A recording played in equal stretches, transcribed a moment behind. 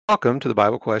Welcome to the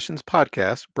Bible Questions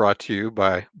podcast brought to you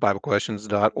by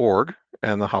BibleQuestions.org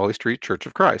and the Holly Street Church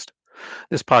of Christ.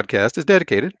 This podcast is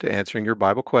dedicated to answering your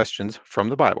Bible questions from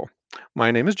the Bible. My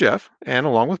name is Jeff, and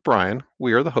along with Brian,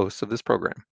 we are the hosts of this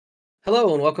program.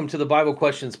 Hello and welcome to the Bible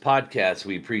Questions Podcast.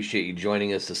 We appreciate you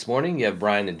joining us this morning. You have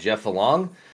Brian and Jeff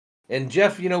along. And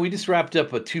Jeff, we just wrapped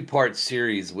up a two-part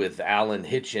series with Alan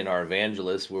Hitchin, our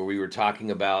evangelist, where we were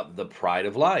talking about the pride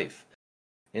of life.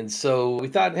 And so we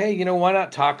thought, hey, why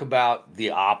not talk about the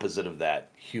opposite of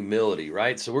that, humility,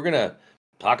 right? So we're going to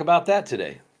talk about that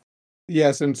today.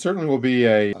 Yes, and certainly will be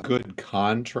a good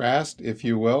contrast, if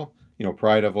you will,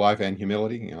 pride of life and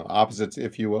humility, opposites,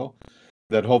 if you will,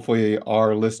 that hopefully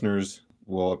our listeners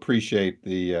will appreciate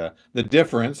the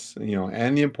difference,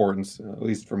 and the importance, at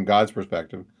least from God's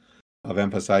perspective, of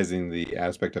emphasizing the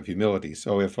aspect of humility.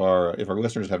 So if our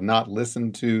listeners have not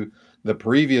listened to the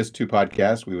previous two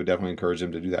podcasts, we would definitely encourage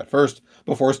them to do that first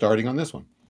before starting on this one.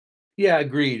 Yeah,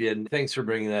 agreed. And thanks for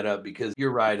bringing that up because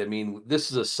you're right. I mean,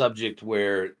 this is a subject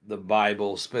where the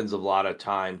Bible spends a lot of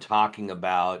time talking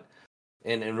about,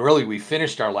 and really we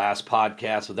finished our last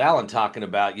podcast with Alan talking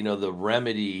about, the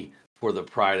remedy for the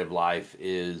pride of life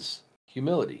is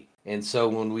humility. And so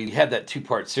when we had that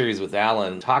two-part series with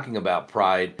Alan talking about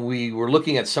pride, we were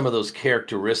looking at some of those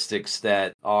characteristics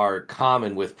that are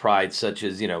common with pride, such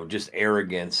as, just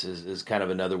arrogance is kind of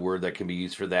another word that can be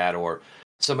used for that, or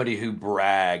somebody who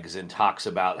brags and talks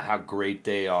about how great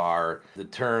they are. The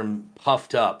term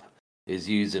puffed up is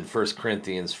used in First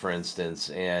Corinthians, for instance,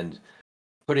 and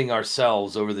putting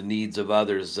ourselves over the needs of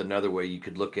others is another way you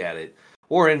could look at it.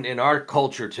 Or in our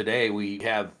culture today, we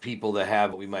have people that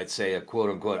have, we might say, a quote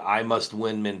unquote, I must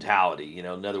win mentality. In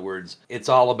other words, it's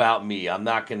all about me. I'm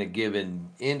not going to give an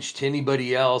inch to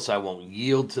anybody else. I won't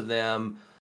yield to them.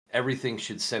 Everything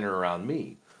should center around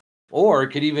me. Or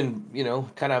it could even,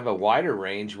 kind of have a wider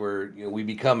range where we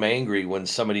become angry when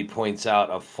somebody points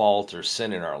out a fault or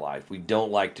sin in our life. We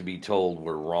don't like to be told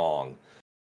we're wrong.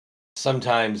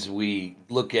 Sometimes we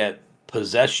look at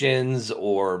possessions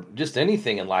or just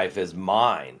anything in life as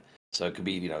mine. So it could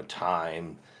be,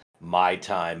 time,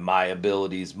 my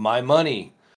abilities, my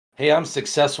money. Hey, I'm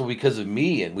successful because of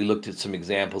me. And we looked at some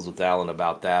examples with Alan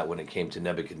about that when it came to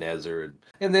Nebuchadnezzar.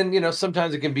 And then,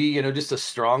 sometimes it can be, just a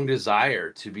strong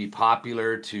desire to be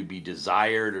popular, to be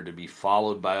desired, or to be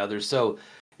followed by others. So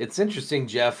it's interesting,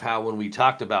 Jeff, how when we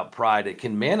talked about pride, it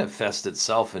can manifest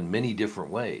itself in many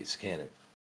different ways, can it?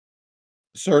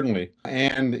 Certainly,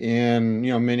 and in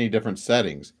many different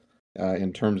settings,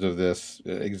 in terms of this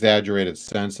exaggerated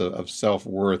sense of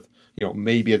self-worth.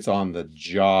 Maybe it's on the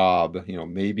job.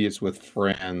 Maybe it's with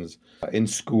friends, in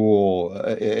school,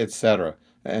 etc.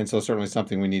 And so certainly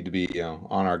something we need to be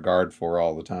on our guard for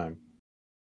all the time.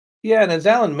 Yeah, and as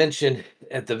Alan mentioned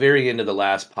at the very end of the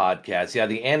last podcast, yeah,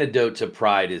 the antidote to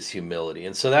pride is humility.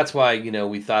 And so that's why,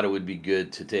 we thought it would be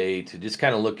good today to just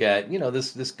kind of look at,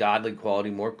 this godly quality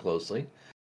more closely.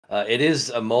 It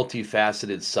is a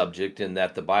multifaceted subject in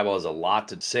that the Bible has a lot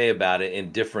to say about it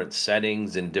in different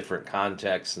settings, in different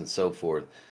contexts, and so forth.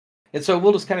 And so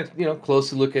we'll just kind of,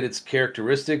 closely look at its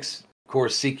characteristics, of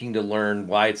course, seeking to learn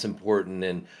why it's important.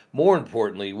 And more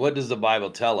importantly, what does the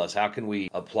Bible tell us? How can we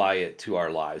apply it to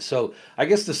our lives? So I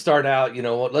guess to start out,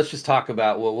 let's just talk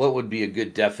about, well, what would be a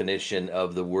good definition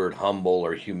of the word humble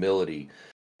or humility?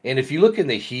 And if you look in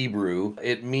the Hebrew,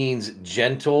 it means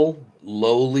gentle,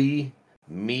 lowly,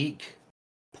 meek,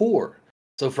 poor.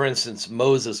 So, for instance,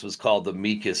 Moses was called the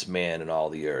meekest man in all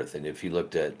the earth. And if you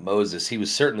looked at Moses, he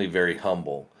was certainly very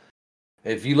humble.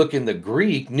 If you look in the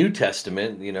Greek New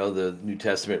Testament, the New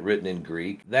Testament written in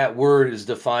Greek, that word is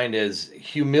defined as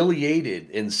humiliated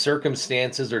in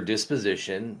circumstances or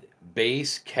disposition,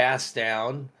 base, cast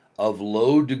down, of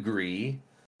low degree,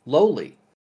 lowly.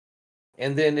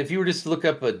 And then if you were just to look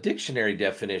up a dictionary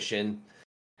definition,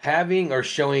 having or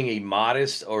showing a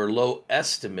modest or low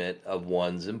estimate of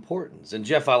one's importance. And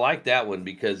Jeff, I like that one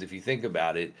because if you think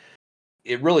about it,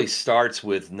 it really starts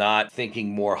with not thinking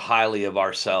more highly of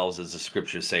ourselves, as the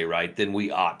scriptures say, right, than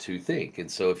we ought to think. And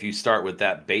so if you start with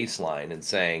that baseline and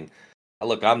saying,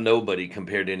 look, I'm nobody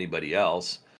compared to anybody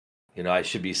else, I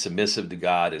should be submissive to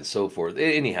God and so forth.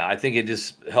 Anyhow, I think it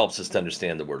just helps us to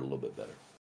understand the word a little bit better.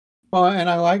 Well, and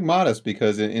I like modest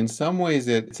because in some ways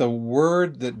it's a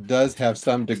word that does have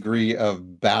some degree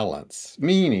of balance,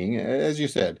 meaning, as you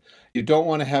said, you don't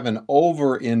want to have an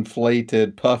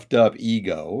overinflated, puffed up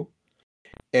ego.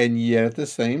 And yet at the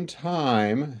same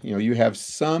time, you have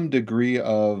some degree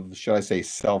of, should I say,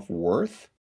 self-worth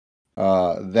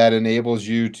that enables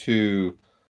you to,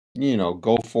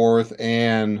 go forth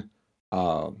and,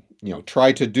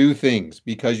 try to do things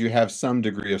because you have some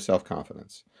degree of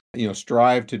self-confidence.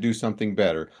 strive to do something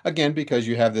better. Again, because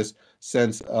you have this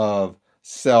sense of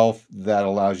self that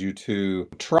allows you to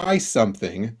try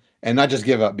something and not just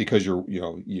give up because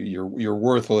you're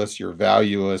worthless, you're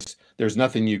valueless, there's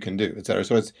nothing you can do, etc.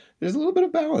 So there's a little bit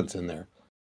of balance in there.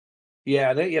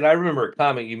 Yeah, and I remember a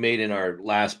comment you made in our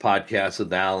last podcast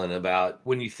with Alan about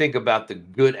when you think about the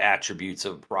good attributes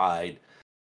of pride.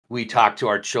 We talk to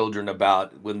our children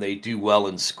about when they do well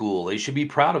in school. They should be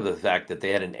proud of the fact that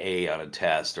they had an A on a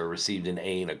test or received an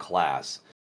A in a class.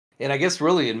 And I guess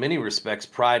really in many respects,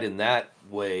 pride in that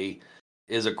way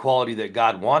is a quality that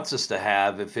God wants us to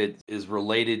have if it is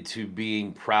related to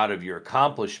being proud of your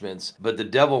accomplishments. But the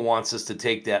devil wants us to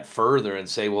take that further and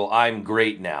say, well, I'm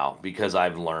great now because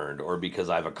I've learned or because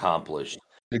I've accomplished.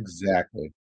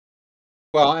 Exactly.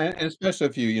 Well, and especially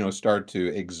if start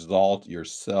to exalt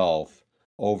yourself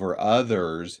over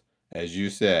others, as you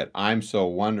said, I'm so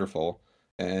wonderful,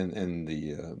 and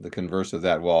the converse of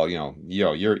that, well,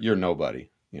 you're nobody.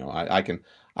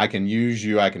 I can use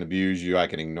you, I can abuse you, I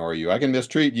can ignore you, I can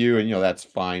mistreat you, and that's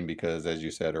fine because, as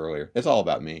you said earlier, it's all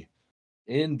about me.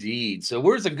 Indeed. So,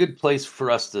 where's a good place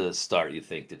for us to start, you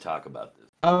think, to talk about this?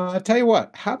 I tell you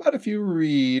what, how about if you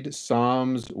read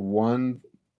Psalms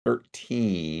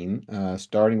 113,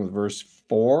 starting with verse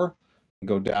 4, and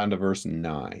go down to verse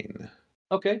 9.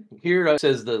 Okay, here it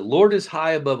says, the Lord is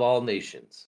high above all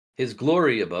nations, his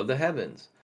glory above the heavens.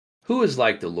 Who is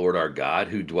like the Lord our God,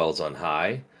 who dwells on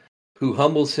high, who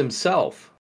humbles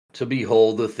himself to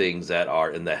behold the things that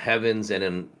are in the heavens and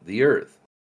in the earth?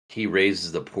 He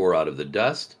raises the poor out of the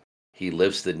dust, he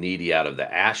lifts the needy out of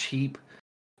the ash heap,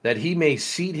 that he may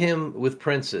seat him with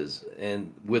princes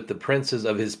and with the princes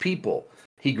of his people.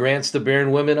 He grants the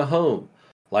barren women a home.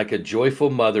 Like a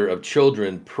joyful mother of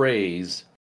children, praise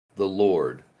the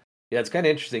Lord. Yeah, it's kind of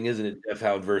interesting, isn't it, Jeff,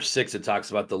 how in verse 6 it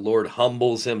talks about the Lord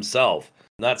humbles himself.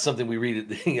 Not something we read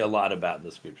a lot about in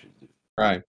the scriptures.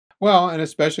 Right. Well, and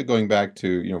especially going back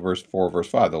to, verse 4, verse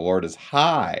 5, the Lord is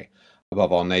high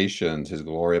above all nations, his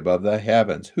glory above the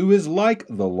heavens. Who is like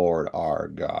the Lord our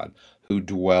God, who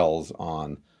dwells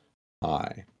on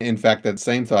high? In fact, that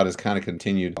same thought is kind of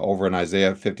continued over in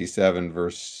Isaiah 57,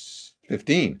 verse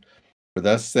 15. For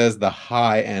thus says the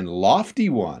high and lofty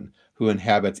one who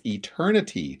inhabits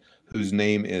eternity, whose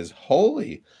name is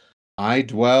holy. I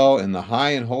dwell in the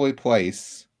high and holy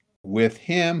place with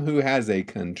him who has a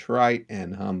contrite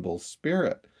and humble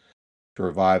spirit, to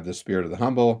revive the spirit of the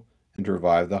humble and to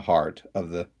revive the heart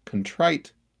of the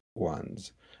contrite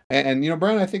ones. And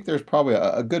Brian, I think there's probably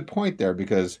a good point there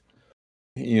because,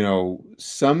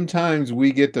 sometimes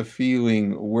we get the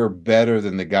feeling we're better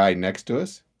than the guy next to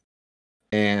us.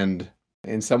 And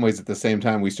in some ways, at the same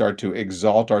time, we start to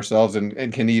exalt ourselves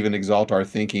and can even exalt our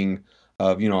thinking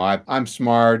of, I'm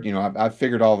smart, I've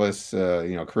figured all this,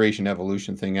 creation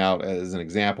evolution thing out as an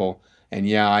example. And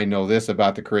yeah, I know this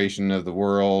about the creation of the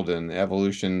world and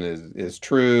evolution is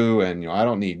true. And, I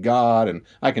don't need God and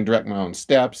I can direct my own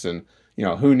steps. And,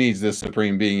 who needs this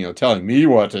supreme being, telling me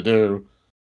what to do?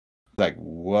 Like,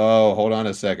 whoa, hold on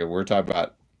a second. We're talking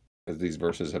about, as these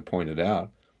verses have pointed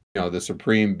out, the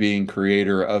supreme being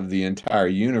creator of the entire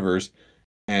universe,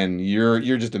 and you're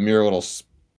just a mere little,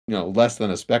 less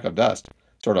than a speck of dust,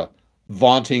 sort of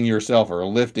vaunting yourself or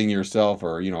lifting yourself,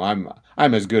 or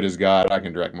I'm as good as God. I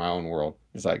can direct my own world.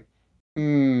 It's like,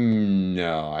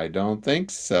 no, I don't think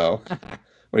so.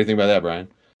 What do you think about that, Brian?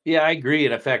 Yeah, I agree.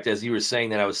 And in fact, as you were saying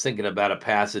that, I was thinking about a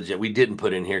passage that we didn't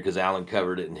put in here because Alan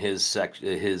covered it in his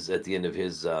section, his at the end of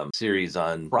his series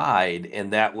on pride,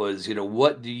 and that was,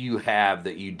 what do you have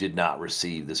that you did not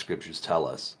receive? The scriptures tell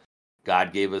us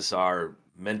God gave us our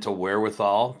mental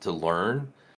wherewithal to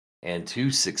learn and to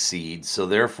succeed. So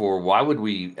therefore, why would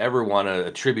we ever want to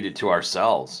attribute it to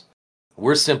ourselves?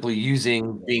 We're simply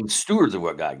being stewards of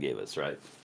what God gave us, right?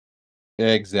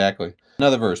 Exactly.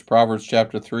 Another verse, Proverbs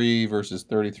chapter 3, verses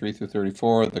 33 through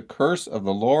 34. The curse of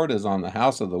the Lord is on the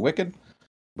house of the wicked,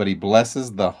 but he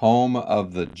blesses the home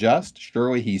of the just.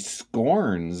 Surely he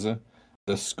scorns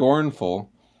the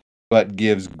scornful, but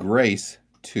gives grace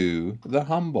to the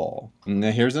humble. And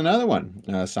here's another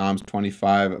one, Psalms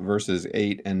 25, verses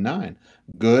 8 and 9.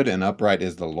 Good and upright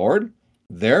is the Lord,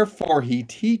 therefore he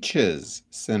teaches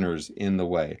sinners in the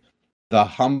way. The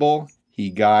humble he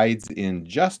guides in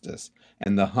justice,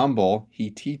 and the humble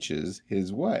he teaches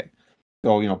his way.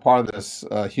 So, part of this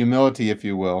humility, if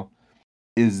you will,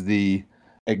 is the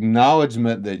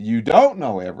acknowledgement that you don't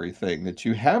know everything, that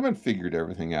you haven't figured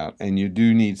everything out, and you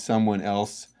do need someone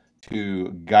else to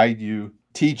guide you,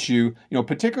 teach you,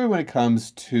 particularly when it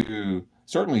comes to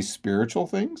certainly spiritual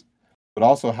things, but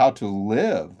also how to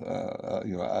live,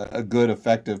 a good,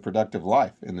 effective, productive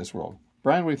life in this world.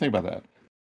 Brian, what do you think about that?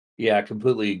 Yeah, I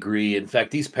completely agree. In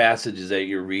fact, these passages that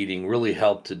you're reading really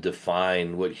help to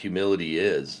define what humility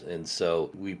is. And so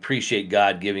we appreciate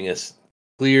God giving us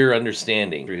clear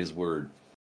understanding through his word.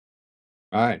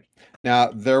 All right. Now,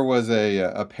 there was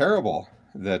a parable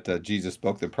that Jesus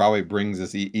spoke that probably brings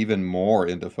us even more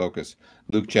into focus.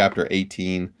 Luke chapter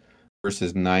 18,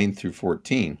 verses 9 through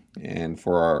 14. And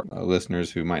for our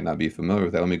listeners who might not be familiar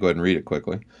with that, let me go ahead and read it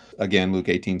quickly. Again, Luke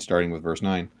 18, starting with verse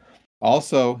 9.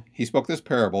 Also, he spoke this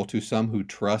parable to some who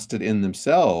trusted in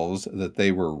themselves that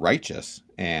they were righteous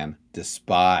and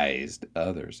despised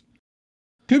others.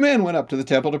 Two men went up to the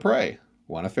temple to pray,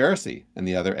 one a Pharisee and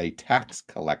the other a tax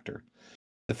collector.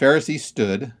 The Pharisee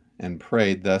stood and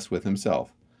prayed thus with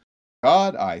himself: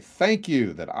 God, I thank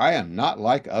you that I am not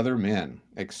like other men,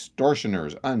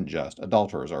 extortioners, unjust,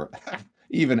 adulterers, or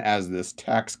even as this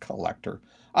tax collector.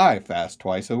 I fast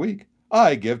twice a week.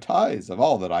 I give tithes of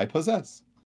all that I possess.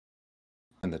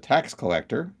 And the tax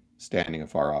collector, standing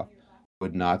afar off,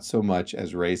 would not so much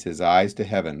as raise his eyes to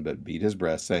heaven, but beat his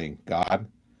breast, saying, God,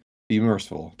 be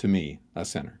merciful to me, a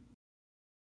sinner.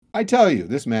 I tell you,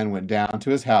 this man went down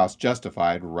to his house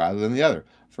justified rather than the other.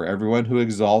 For everyone who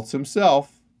exalts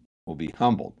himself will be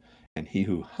humbled, and he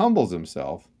who humbles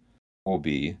himself will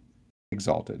be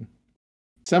exalted.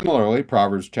 Similarly,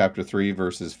 Proverbs chapter 3,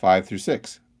 verses 5 through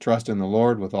 6. Trust in the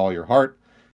Lord with all your heart,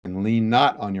 and lean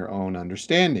not on your own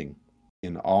understanding.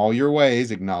 In all your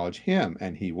ways acknowledge him,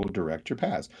 and he will direct your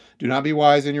paths. Do not be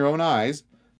wise in your own eyes.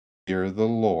 Fear the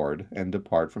Lord, and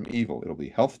depart from evil. It'll be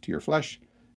health to your flesh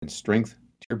and strength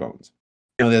to your bones.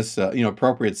 This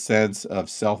appropriate sense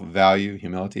of self-value,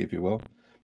 humility, if you will,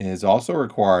 is also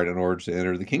required in order to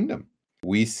enter the kingdom.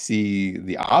 We see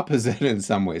the opposite in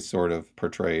some ways sort of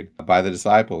portrayed by the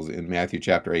disciples in Matthew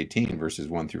chapter 18, verses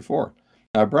 1 through 4.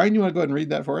 Brian, you want to go ahead and read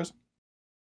that for us?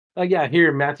 Yeah,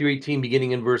 here in Matthew 18,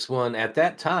 beginning in verse 1, at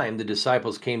that time the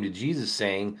disciples came to Jesus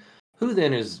saying, who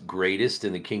then is greatest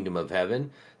in the kingdom of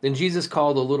heaven? Then Jesus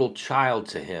called a little child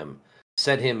to him,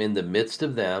 set him in the midst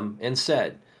of them, and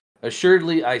said,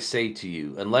 assuredly I say to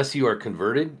you, unless you are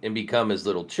converted and become as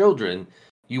little children,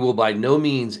 you will by no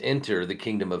means enter the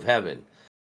kingdom of heaven.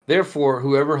 Therefore,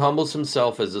 whoever humbles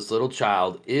himself as this little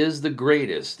child is the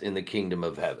greatest in the kingdom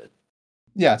of heaven.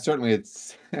 Yeah, certainly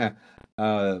it's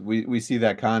we see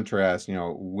that contrast,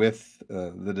 with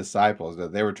the disciples,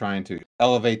 that they were trying to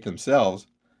elevate themselves,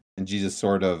 and Jesus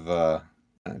sort of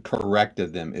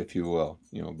corrected them, if you will,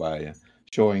 by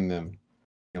showing them,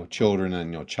 children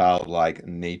and childlike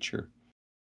nature.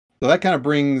 So that kind of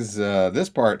brings this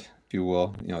part, if you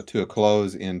will, to a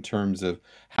close in terms of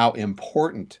how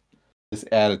important this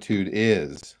attitude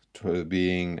is to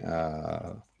being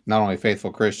not only a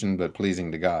faithful Christian but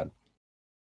pleasing to God.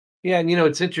 Yeah, and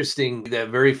it's interesting that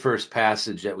very first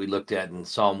passage that we looked at in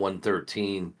Psalm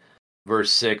 113,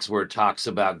 verse 6, where it talks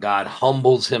about God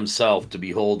humbles himself to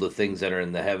behold the things that are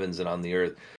in the heavens and on the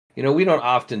earth. We don't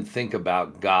often think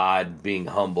about God being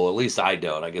humble. At least I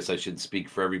don't. I guess I should speak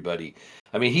for everybody.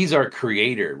 I mean, he's our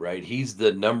creator, right? He's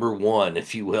the number one,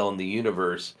 if you will, in the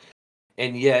universe.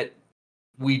 And yet,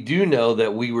 we do know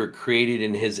that we were created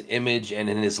in his image and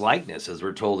in his likeness, as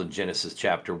we're told in Genesis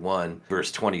chapter 1,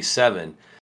 verse 27.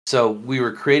 So we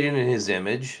were created in his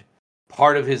image.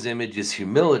 Part of his image is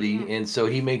humility. And so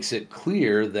he makes it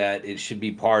clear that it should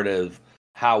be part of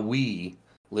how we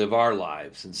live our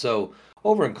lives. And so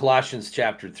over in Colossians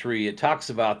chapter 3, it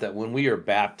talks about that when we are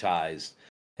baptized,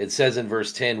 it says in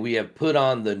verse 10, we have put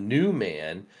on the new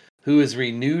man who is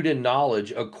renewed in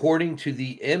knowledge according to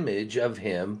the image of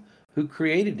him who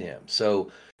created him.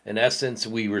 So in essence,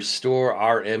 we restore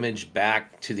our image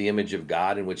back to the image of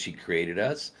God in which he created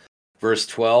us. Verse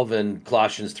 12 in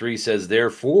Colossians 3 says,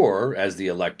 therefore, as the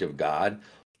elect of God,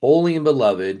 holy and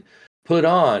beloved, put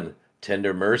on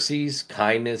tender mercies,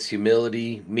 kindness,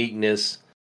 humility, meekness,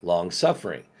 long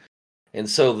suffering. And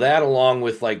so that, along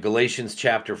with like Galatians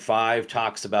chapter 5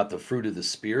 talks about the fruit of the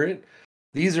Spirit,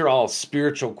 these are all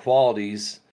spiritual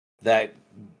qualities that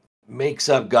makes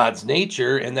up God's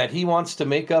nature and that he wants to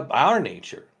make up our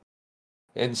nature.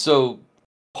 And so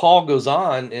Paul goes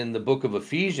on in the book of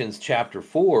Ephesians chapter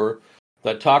 4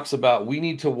 that talks about we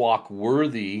need to walk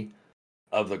worthy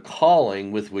of the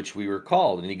calling with which we were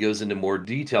called. And he goes into more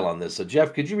detail on this. So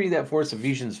Jeff, could you read that for us?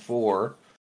 Ephesians 4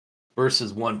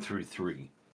 verses 1 through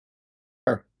 3.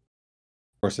 Sure.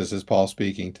 Of course, this is Paul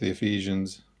speaking to the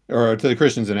Ephesians, or to the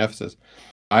Christians in Ephesus.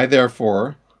 I,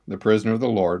 therefore, the prisoner of the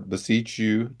Lord, beseech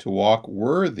you to walk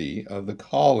worthy of the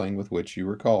calling with which you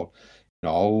were called, in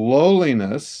all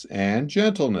lowliness and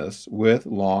gentleness, with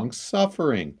long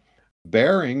suffering,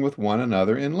 bearing with one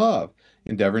another in love,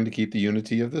 endeavoring to keep the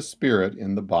unity of the Spirit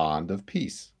in the bond of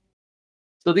peace.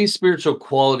 So these spiritual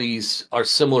qualities are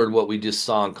similar to what we just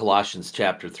saw in Colossians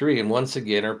chapter 3, and once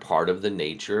again are part of the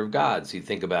nature of God. So you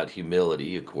think about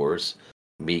humility, of course,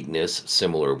 meekness,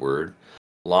 similar word,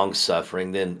 long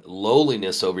suffering, then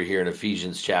lowliness over here in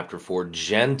Ephesians chapter 4,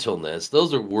 gentleness.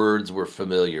 Those are words we're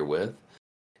familiar with.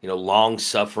 Long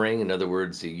suffering, in other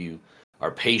words, that you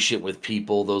are patient with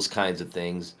people, those kinds of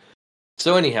things.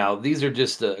 So anyhow, these are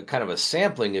just a kind of a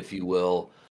sampling, if you will,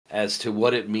 as to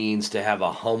what it means to have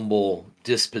a humble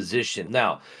disposition.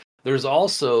 Now, there's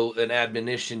also an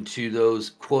admonition to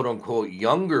those quote unquote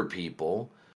younger people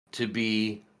to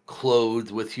be clothed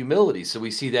with humility. So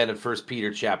we see that in First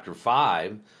Peter chapter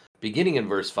 5, beginning in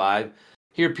verse 5.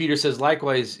 Here Peter says,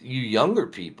 likewise, you younger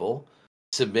people,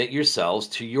 submit yourselves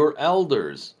to your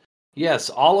elders. Yes,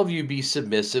 all of you be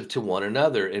submissive to one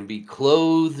another and be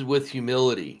clothed with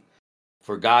humility.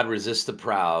 For God resists the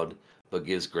proud, but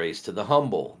gives grace to the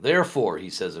humble. Therefore, he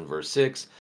says in verse 6,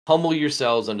 humble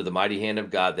yourselves under the mighty hand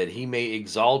of God, that he may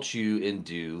exalt you in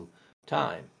due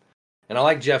time. And I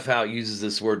like Jeff how it uses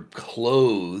this word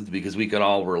clothed, because we can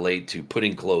all relate to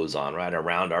putting clothes on, right,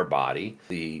 around our body.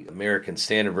 The American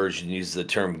Standard Version uses the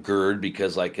term gird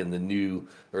because, like in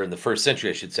the first century,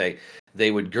 I should say,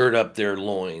 they would gird up their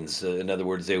loins. In other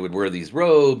words, they would wear these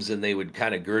robes and they would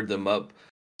kind of gird them up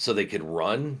so they could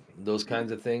run, those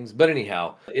kinds of things. But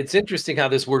anyhow, it's interesting how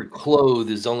this word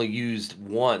clothe is only used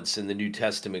once in the New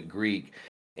Testament Greek.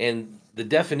 And the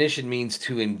definition means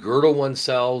to engirdle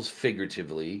oneself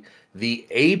figuratively, the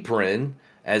apron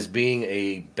as being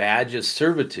a badge of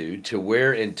servitude to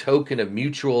wear in token of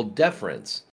mutual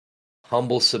deference,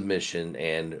 humble submission,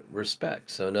 and respect.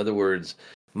 So, in other words,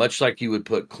 much like you would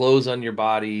put clothes on your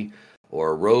body or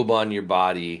a robe on your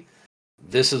body,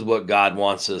 this is what God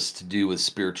wants us to do with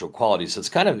spiritual qualities. So it's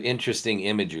kind of interesting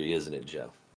imagery, isn't it,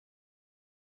 Joe?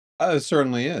 It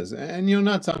certainly is. And,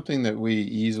 not something that we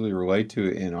easily relate to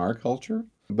in our culture.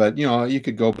 But, you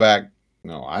could go back,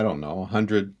 I don't know,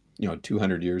 100,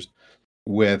 200 years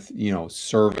with,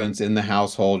 servants in the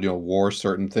household, wore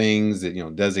certain things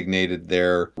that, designated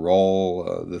their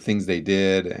role, the things they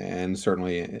did, and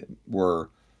certainly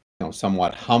were,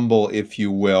 somewhat humble, if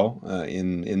you will,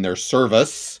 in their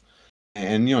service.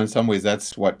 And, in some ways,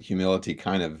 that's what humility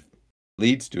kind of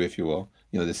leads to, if you will,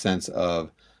 the sense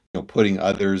of, putting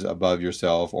others above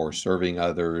yourself or serving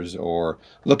others or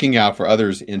looking out for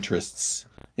others' interests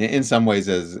in some ways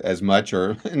as much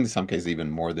or in some cases even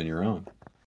more than your own.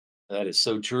 That is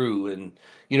so true. And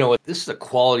this is a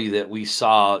quality that we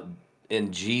saw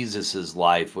in Jesus's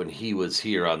life when he was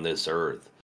here on this earth.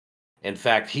 In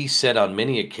fact, he said on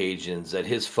many occasions that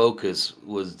his focus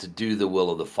was to do the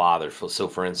will of the Father. So,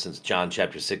 for instance, John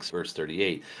chapter 6, verse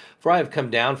 38, for I have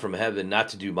come down from heaven not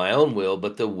to do my own will,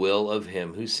 but the will of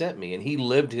him who sent me. And he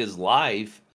lived his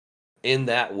life in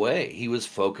that way. He was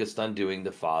focused on doing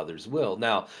the Father's will.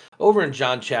 Now, over in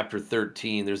John chapter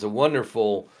 13, there's a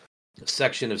wonderful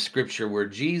section of scripture where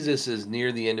Jesus is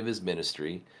near the end of his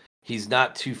ministry. He's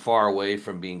not too far away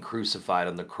from being crucified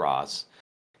on the cross.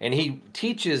 And he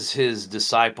teaches his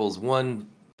disciples one,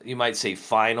 you might say,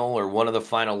 final or one of the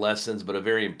final lessons, but a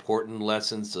very important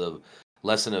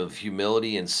lesson of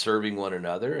humility and serving one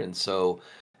another. And so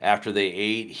after they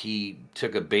ate, he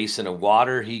took a basin of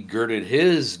water, he girded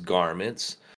his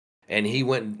garments, and he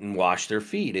went and washed their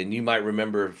feet. And you might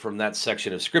remember from that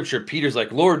section of scripture, Peter's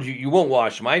like, Lord, you won't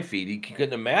wash my feet. He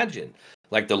couldn't imagine.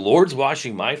 Like, the Lord's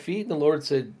washing my feet? And the Lord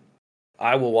said,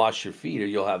 I will wash your feet or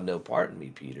you'll have no part in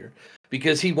me, Peter.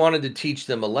 Because he wanted to teach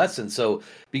them a lesson. So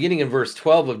beginning in verse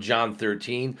 12 of John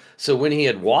 13, so when he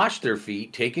had washed their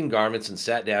feet, taken garments and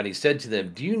sat down, he said to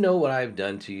them, do you know what I have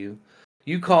done to you?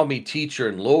 You call me teacher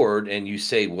and Lord, and you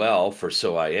say, well, for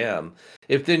so I am.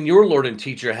 If then your Lord and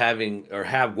teacher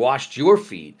have washed your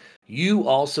feet, you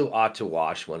also ought to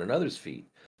wash one another's feet.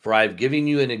 For I have given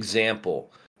you an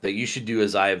example that you should do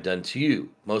as I have done to you.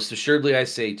 Most assuredly I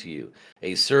say to you,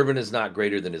 a servant is not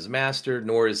greater than his master,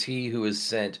 nor is he who is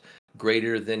sent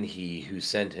greater than he who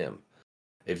sent him.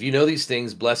 If you know these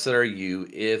things, blessed are you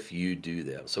if you do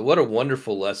them. So what a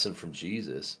wonderful lesson from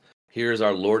Jesus. Here is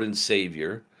our Lord and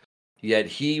Savior, yet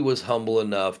he was humble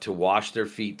enough to wash their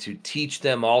feet, to teach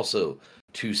them also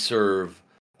to serve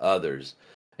others.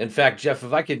 In fact, Jeff,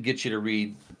 if I could get you to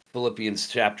read Philippians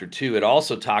chapter 2, it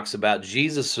also talks about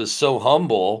Jesus was so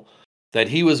humble that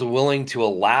he was willing to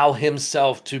allow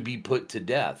himself to be put to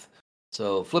death.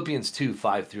 So Philippians 2,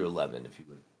 5 through 11, if you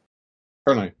would.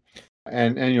 Certainly.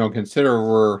 And consider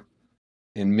we're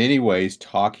in many ways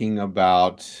talking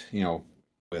about,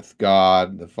 with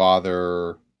God, the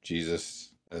Father,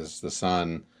 Jesus as the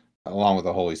Son, along with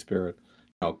the Holy Spirit,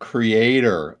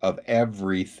 creator of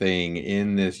everything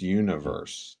in this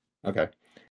universe. Okay.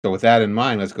 So with that in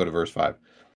mind, let's go to verse 5.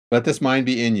 Let this mind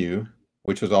be in you,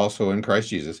 which was also in Christ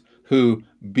Jesus, who,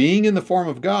 being in the form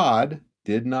of God,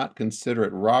 did not consider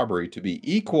it robbery to be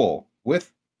equal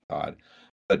with God,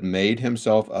 but made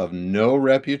himself of no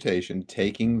reputation,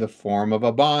 taking the form of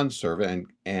a bondservant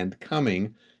and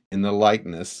coming in the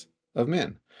likeness of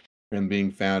men. And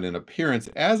being found in appearance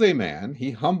as a man,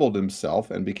 he humbled himself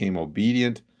and became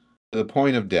obedient to the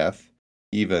point of death,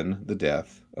 even the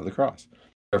death of the cross.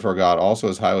 Therefore God also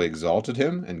has highly exalted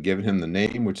him and given him the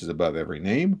name which is above every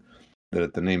name, that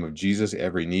at the name of Jesus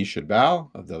every knee should bow,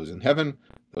 of those in heaven,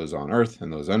 those on earth,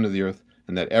 and those under the earth,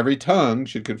 and that every tongue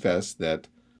should confess that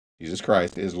Jesus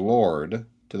Christ is Lord,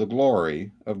 to the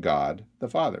glory of God the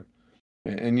Father.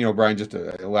 And Brian, just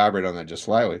to elaborate on that just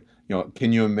slightly,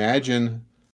 can you imagine,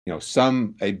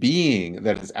 a being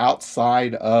that is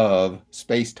outside of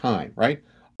space-time, right?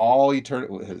 All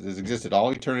eternity has existed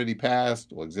all eternity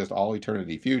past, will exist all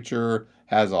eternity future,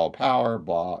 has all power,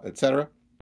 blah, etc.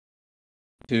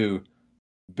 To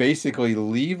basically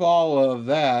leave all of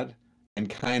that and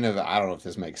kind of, I don't know if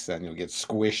this makes sense, get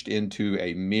squished into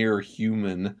a mere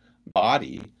human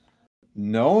body,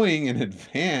 knowing in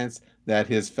advance that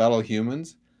his fellow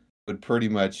humans would pretty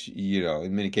much,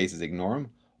 in many cases ignore him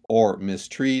or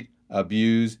mistreat,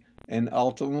 abuse, and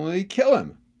ultimately kill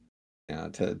him.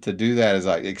 To do that is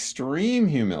like extreme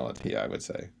humility, I would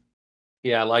say.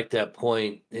 Yeah, I like that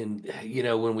point. And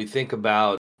when we think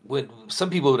about, when some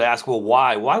people would ask, well,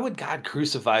 why? Why would God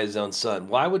crucify his own son?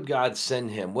 Why would God send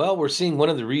him? Well, we're seeing one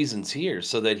of the reasons here,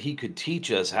 so that he could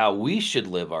teach us how we should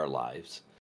live our lives.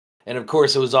 And of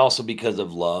course, it was also because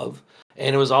of love.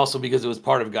 And it was also because it was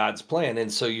part of God's plan. And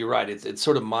so you're right. It's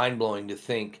sort of mind blowing to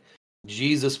think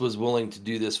Jesus was willing to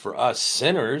do this for us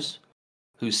sinners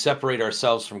who separate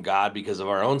ourselves from God because of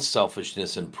our own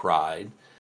selfishness and pride.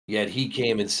 Yet he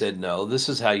came and said, no, this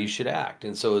is how you should act.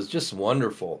 And so it's just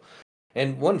wonderful.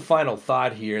 And one final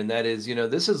thought here, and that is,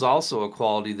 this is also a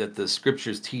quality that the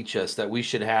scriptures teach us that we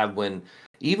should have when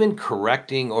even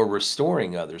correcting or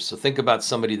restoring others. So think about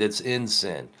somebody that's in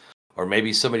sin, or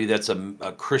maybe somebody that's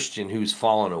a Christian who's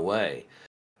fallen away.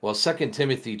 Well, 2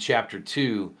 Timothy chapter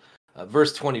 2,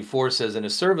 verse 24 says, and a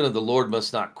servant of the Lord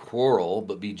must not quarrel,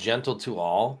 but be gentle to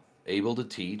all, able to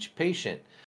teach, patient,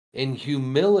 in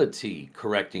humility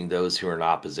correcting those who are in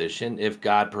opposition, if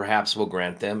God perhaps will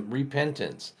grant them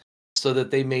repentance, so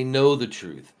that they may know the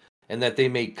truth, and that they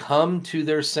may come to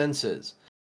their senses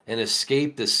and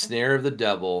escape the snare of the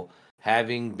devil,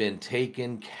 having been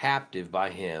taken captive by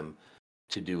him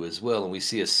to do his will. And we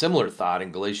see a similar thought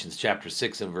in Galatians chapter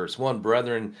 6 and verse 1.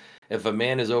 Brethren, if a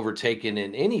man is overtaken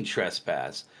in any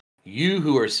trespass, you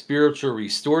who are spiritual,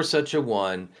 restore such a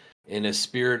one in a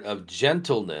spirit of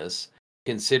gentleness,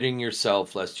 considering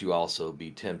yourself, lest you also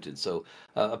be tempted. So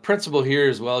a principle here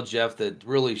as well, Jeff, that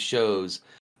really shows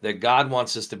that God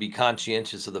wants us to be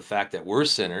conscientious of the fact that we're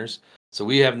sinners. So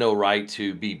we have no right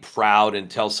to be proud and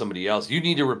tell somebody else, you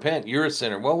need to repent, you're a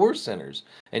sinner. Well, we're sinners.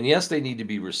 And yes, they need to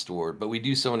be restored, but we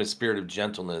do so in a spirit of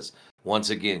gentleness, once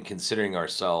again, considering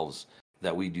ourselves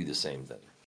that we do the same thing.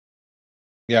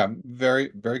 Yeah,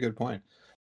 very, very good point.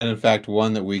 And in fact,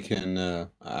 one that we can,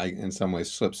 in some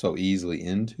ways, slip so easily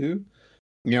into,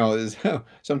 is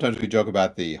sometimes we joke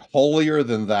about the holier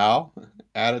than thou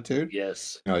attitude.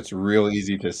 Yes. It's real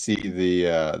easy to see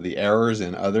the errors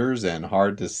in others and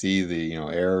hard to see the,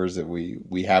 errors that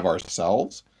we have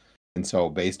ourselves. And so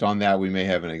based on that, we may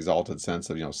have an exalted sense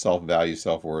of, self-value,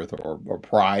 self-worth, or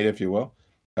pride, if you will,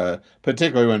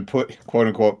 particularly when quote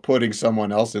unquote, putting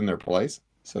someone else in their place,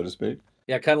 so to speak.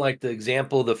 Yeah, kind of like the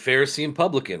example of the Pharisee and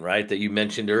publican, right, that you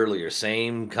mentioned earlier.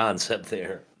 Same concept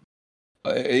there.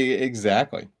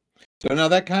 Exactly. So now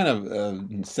that kind of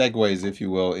segues, if you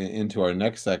will, into our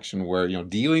next section where,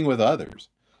 dealing with others,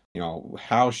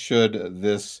 how should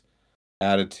this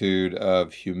attitude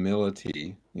of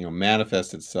humility,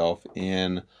 manifest itself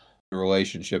in the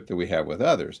relationship that we have with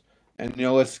others? And,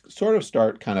 let's sort of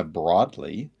start kind of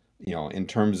broadly, in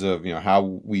terms of,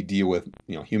 how we deal with,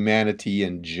 humanity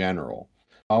in general.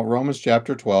 Romans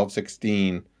chapter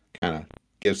 12:16 kind of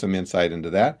gives some insight into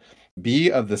that.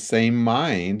 Be of the same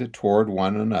mind toward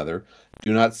one another.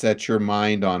 Do not set your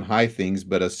mind on high things,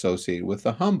 but associate with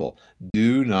the humble.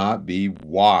 Do not be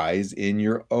wise in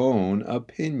your own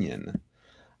opinion.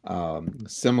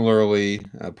 Similarly,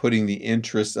 putting the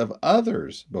interests of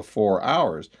others before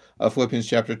ours. Philippians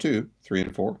chapter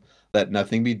 2:3-4. Let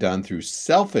nothing be done through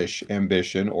selfish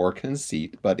ambition or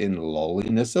conceit, but in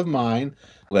lowliness of mind,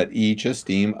 let each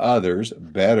esteem others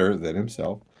better than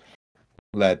himself.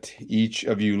 Let each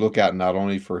of you look out not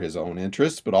only for his own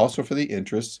interests, but also for the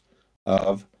interests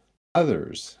of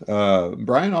others.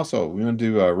 Brian, also, we want to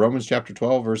do Romans chapter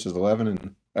 12, verses 11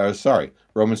 and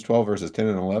Romans 12, verses 10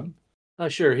 and 11.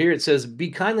 Sure. Here it says,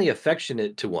 be kindly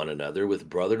affectionate to one another with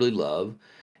brotherly love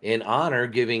and honor,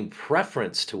 giving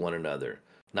preference to one another,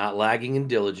 not lagging in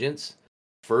diligence,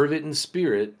 fervent in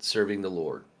spirit, serving the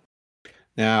Lord.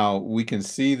 Now, we can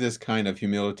see this kind of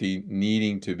humility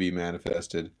needing to be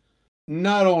manifested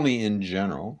not only in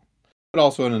general, but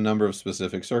also in a number of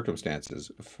specific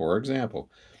circumstances. For example,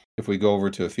 if we go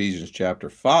over to Ephesians chapter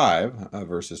 5,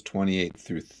 verses 28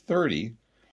 through 30,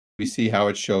 we see how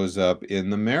it shows up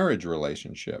in the marriage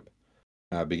relationship.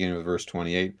 Beginning with verse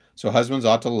 28. So husbands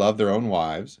ought to love their own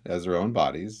wives as their own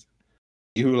bodies.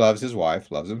 He who loves his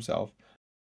wife loves himself.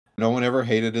 No one ever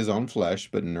hated his own flesh,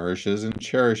 but nourishes and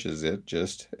cherishes it,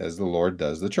 just as the Lord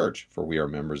does the church. For we are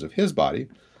members of his body,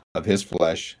 of his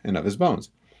flesh, and of his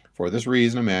bones. For this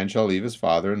reason a man shall leave his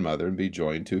father and mother and be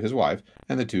joined to his wife,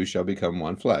 and the two shall become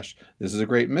one flesh. This is a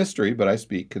great mystery, but I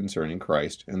speak concerning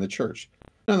Christ and the church.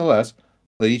 Nonetheless,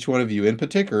 let each one of you in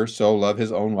particular so love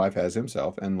his own wife as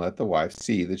himself, and let the wife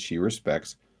see that she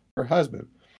respects her husband.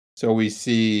 So we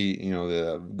see,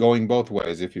 the going both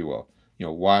ways, if you will.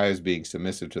 Wives being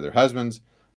submissive to their husbands.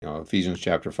 Ephesians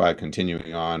chapter 5,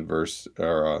 continuing on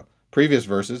previous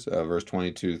verses, verse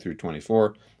 22 through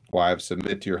 24. Wives,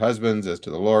 submit to your husbands as to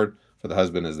the Lord, for the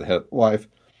husband is the head of the wife,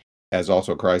 as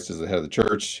also Christ is the head of the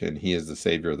church, and he is the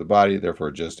Savior of the body.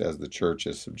 Therefore, just as the church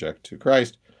is subject to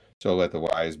Christ, so let the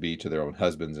wives be to their own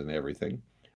husbands in everything.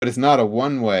 But it's not a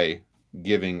one-way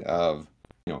giving of,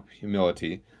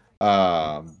 humility,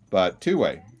 but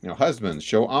two-way. Husbands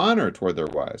show honor toward their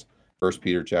wives. 1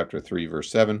 Peter chapter 3, verse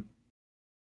 7.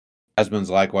 Husbands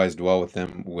likewise dwell with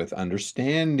them with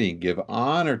understanding. Give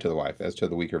honor to the wife as to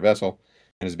the weaker vessel,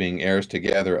 and as being heirs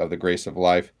together of the grace of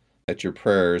life, that your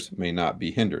prayers may not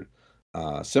be hindered.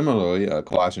 Similarly,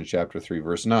 Colossians chapter 3,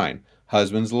 verse 9.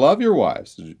 Husbands, love your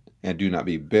wives, and do not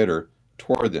be bitter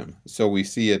toward them. So we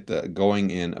see it going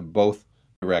in both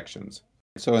directions.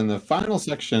 So in the final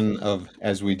section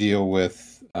as we deal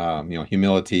with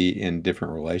humility in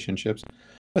different relationships,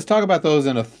 let's talk about those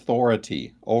in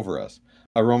authority over us.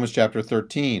 Romans chapter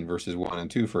 13, verses 1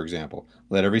 and 2, for example.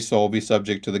 Let every soul be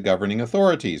subject to the governing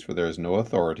authorities, for there is no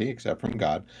authority except from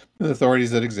God, and the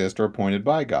authorities that exist are appointed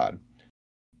by God.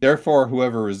 Therefore,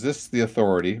 whoever resists the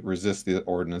authority resists the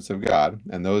ordinance of God,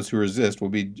 and those who resist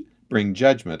will bring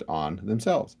judgment on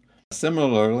themselves.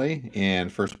 Similarly, in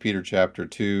 1 Peter chapter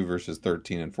 2, verses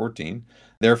 13 and 14,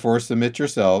 therefore submit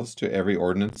yourselves to every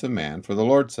ordinance of man for the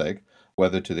Lord's sake,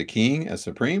 whether to the king as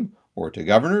supreme, or to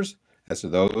governors, as to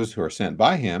those who are sent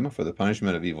by him for the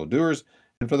punishment of evildoers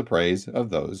and for the praise of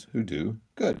those who do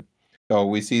good. So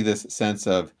we see this sense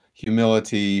of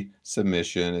humility,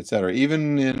 submission, etc.,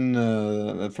 even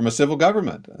from a civil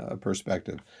government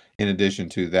perspective, in addition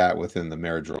to that within the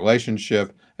marriage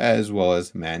relationship, as well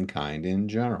as mankind in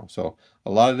general. So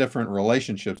a lot of different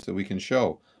relationships that we can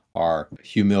show are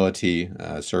humility,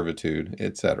 servitude,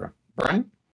 etc.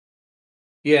 Brian?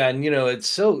 Yeah, and it's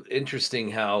so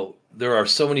interesting how there are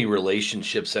so many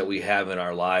relationships that we have in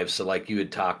our lives. So, like you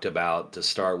had talked about to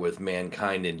start with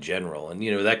mankind in general, and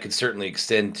that could certainly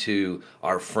extend to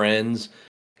our friends.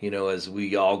 As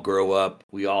we all grow up,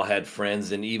 we all had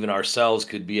friends, and even ourselves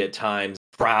could be at times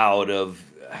proud of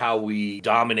how we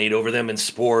dominate over them in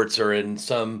sports or in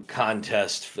some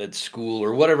contest at school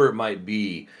or whatever it might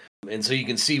be. And so you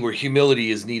can see where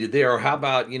humility is needed there. Or how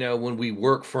about, when we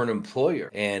work for an employer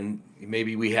and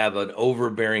maybe we have an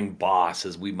overbearing boss,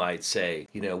 as we might say,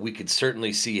 we could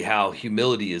certainly see how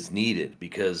humility is needed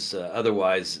because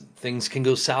otherwise things can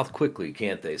go south quickly,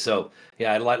 can't they? So,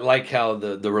 yeah, I like how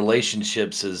the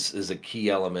relationships is a key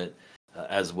element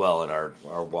as well in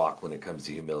our walk when it comes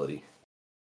to humility.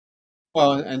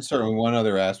 Well, and certainly one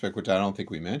other aspect, which I don't think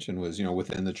we mentioned, was,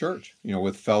 within the church,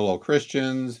 with fellow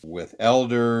Christians, with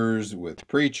elders, with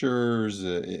preachers,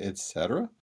 etc.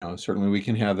 Certainly we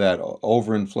can have that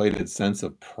overinflated sense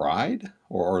of pride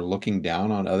or looking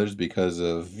down on others because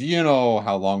of,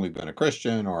 how long we've been a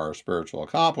Christian or our spiritual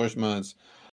accomplishments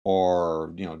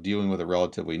or, dealing with a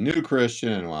relatively new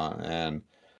Christian and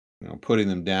putting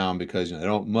them down because they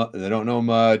don't know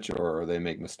much, or they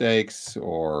make mistakes,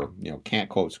 or can't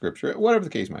quote scripture, whatever the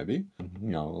case might be.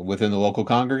 Within the local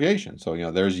congregation.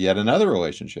 So there's yet another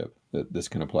relationship that this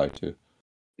can apply to.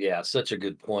 Yeah, such a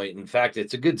good point. In fact,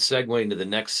 it's a good segue into the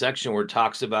next section where it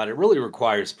talks about it really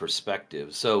requires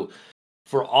perspective. So,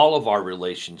 for all of our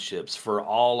relationships, for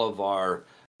all of our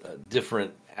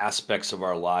different aspects of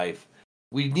our life,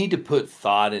 we need to put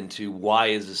thought into why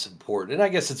is this important. And I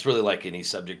guess it's really like any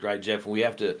subject, right, Jeff? We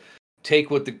have to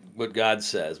take what God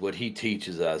says, what He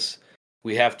teaches us.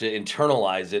 We have to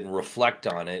internalize it and reflect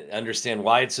on it, understand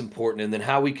why it's important, and then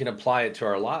how we can apply it to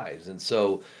our lives. And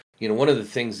so, one of the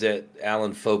things that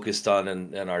Alan focused on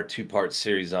in our two-part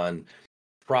series on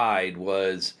pride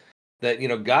was that,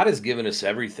 God has given us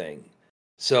everything.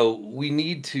 So we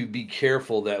need to be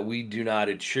careful that we do not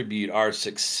attribute our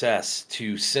success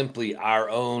to simply our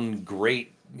own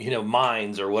great,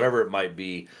 minds or whatever it might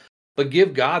be, but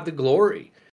give God the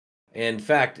glory. In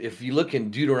fact, if you look in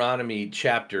Deuteronomy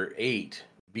chapter 8,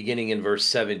 beginning in verse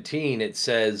 17, it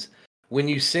says, when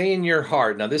you say in your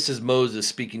heart, now this is Moses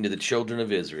speaking to the children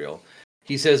of Israel.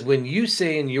 He says, when you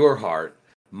say in your heart,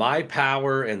 my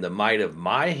power and the might of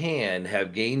my hand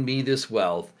have gained me this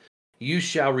wealth, you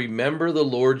shall remember the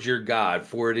Lord your God,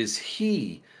 for it is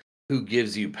he who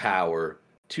gives you power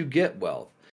to get wealth.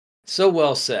 So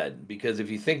well said, because if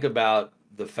you think about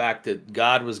the fact that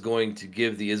God was going to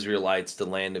give the Israelites the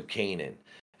land of Canaan,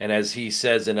 and as he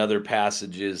says in other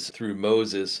passages through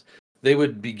Moses, they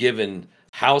would be given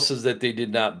houses that they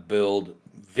did not build,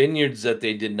 vineyards that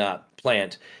they did not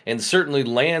plant, and certainly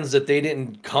lands that they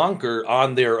didn't conquer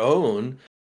on their own.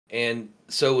 And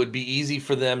so it would be easy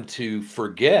for them to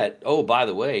forget, oh, by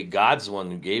the way, God's the one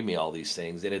who gave me all these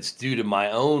things, and it's due to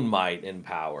my own might and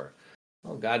power.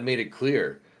 Well, God made it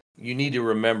clear. You need to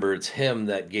remember it's him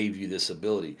that gave you this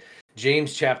ability.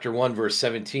 James chapter 1, verse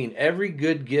 17, every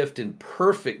good gift and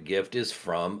perfect gift is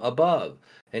from above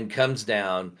and comes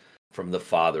down from the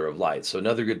Father of lights. So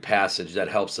another good passage that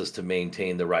helps us to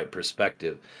maintain the right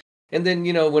perspective. And then,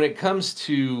 when it comes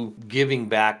to giving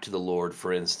back to the Lord,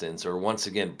 for instance, or once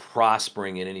again,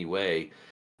 prospering in any way,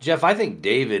 Jeff, I think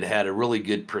David had a really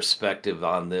good perspective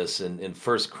on this in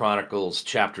 1 Chronicles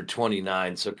chapter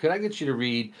 29. So could I get you to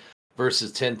read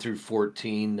verses 10 through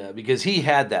 14? Because he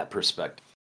had that perspective.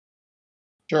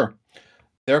 Sure.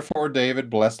 Therefore David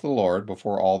blessed the Lord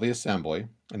before all the assembly,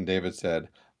 and David said,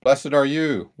 blessed are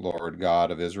you, Lord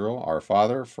God of Israel, our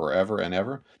Father, forever and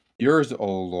ever. Yours, O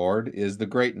Lord, is the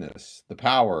greatness, the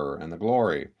power, and the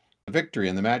glory, the victory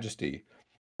and the majesty.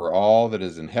 For all that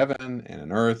is in heaven and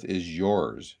in earth is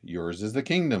yours. Yours is the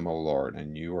kingdom, O Lord,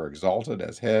 and you are exalted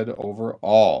as head over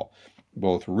all.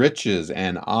 Both riches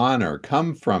and honor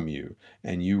come from you,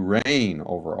 and you reign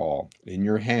over all. In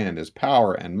your hand is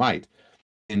power and might.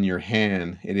 In your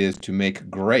hand it is to make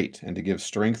great and to give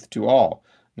strength to all.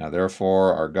 Now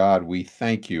therefore, our God, we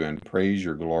thank you and praise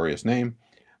your glorious name.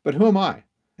 But who am I,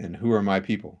 and who are my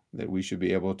people, that we should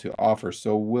be able to offer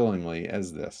so willingly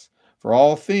as this? For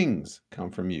all things come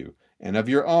from you, and of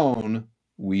your own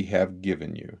we have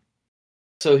given you.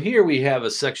 So here we have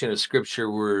a section of scripture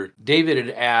where David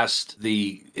had asked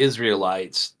the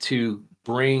Israelites to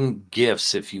bring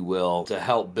gifts, if you will, to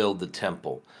help build the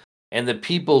temple. And the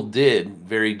people did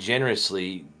very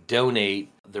generously donate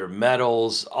their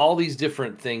metals, all these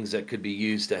different things that could be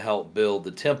used to help build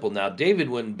the temple. Now, David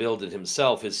wouldn't build it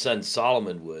himself, his son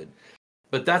Solomon would.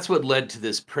 But that's what led to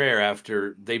this prayer.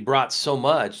 After they brought so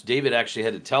much, David actually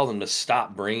had to tell them to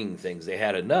stop bringing things. They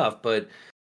had enough, but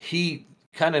he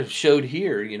kind of showed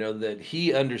here, that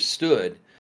he understood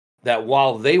that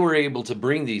while they were able to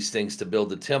bring these things to build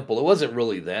the temple, it wasn't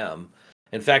really them.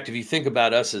 In fact, if you think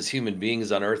about us as human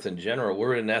beings on earth in general,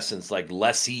 we're in essence like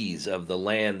lessees of the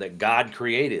land that God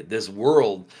created, this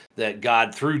world that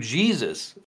God, through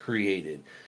Jesus, created.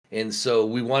 And so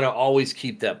we want to always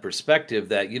keep that perspective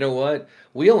that, what?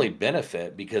 We only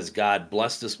benefit because God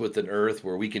blessed us with an earth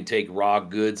where we can take raw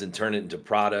goods and turn it into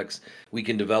products. We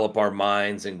can develop our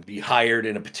minds and be hired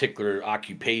in a particular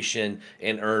occupation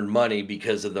and earn money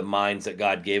because of the minds that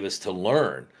God gave us to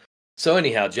learn. So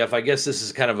anyhow, Jeff, I guess this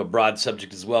is kind of a broad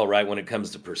subject as well, right, when it comes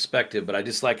to perspective, but I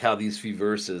just like how these few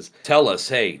verses tell us,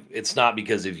 hey, it's not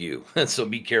because of you. So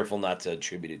be careful not to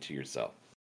attribute it to yourself.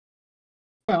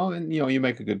 Well, and you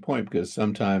make a good point, because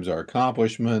sometimes our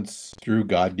accomplishments through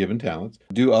God-given talents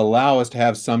do allow us to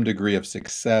have some degree of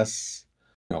success,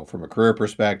 from a career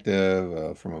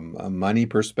perspective, from a money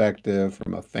perspective,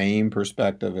 from a fame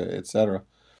perspective, etc.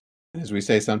 As we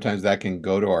say, sometimes that can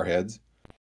go to our heads.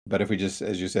 But if we just,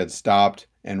 as you said, stopped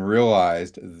and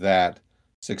realized that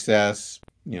success,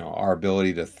 our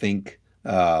ability to think,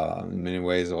 in many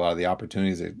ways, a lot of the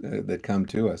opportunities that come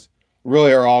to us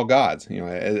really are all God's,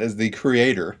 as the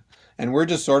creator. And we're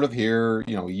just sort of here,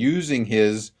 using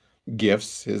his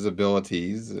gifts, his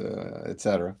abilities,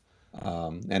 etc.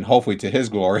 And hopefully to his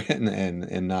glory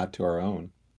and not to our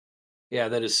own. Yeah,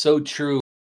 that is so true.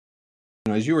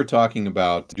 As you were talking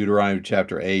about Deuteronomy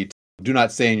chapter 8, do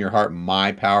not say in your heart,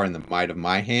 my power and the might of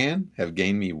my hand have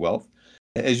gained me wealth.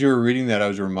 As you were reading that, I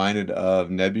was reminded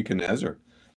of Nebuchadnezzar.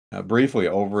 Briefly,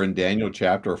 over in Daniel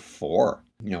chapter 4,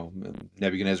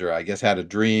 Nebuchadnezzar, I guess, had a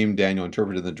dream. Daniel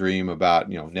interpreted the dream about,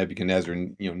 Nebuchadnezzar,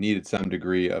 needed some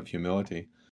degree of humility.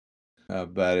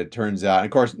 But it turns out, and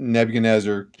of course,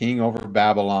 Nebuchadnezzar, king over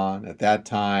Babylon at that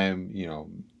time,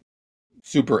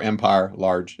 super empire,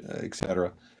 large,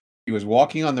 etc. He was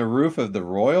walking on the roof of the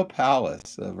royal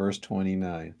palace, verse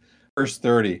 29. Verse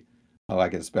 30, I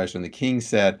like it especially. And the king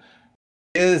said,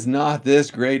 "Is not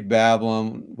this great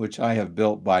Babylon, which I have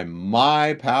built by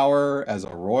my power as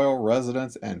a royal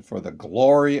residence and for the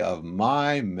glory of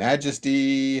my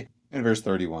majesty?" In verse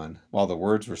 31, while the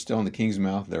words were still in the king's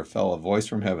mouth, there fell a voice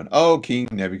from heaven, "O King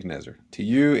Nebuchadnezzar, to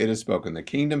you it is spoken, the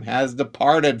kingdom has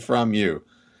departed from you."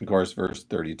 Of course, verse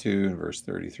 32 and verse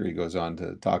 33 goes on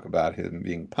to talk about him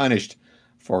being punished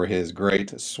for his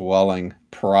great swelling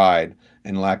pride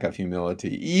and lack of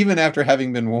humility, even after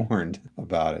having been warned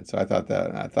about it. So I thought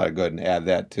I'd go ahead and add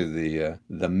that to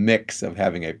the mix of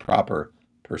having a proper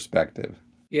perspective.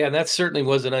 Yeah, and that certainly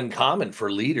wasn't uncommon for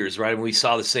leaders, right? And we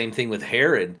saw the same thing with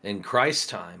Herod in Christ's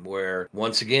time, where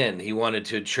once again he wanted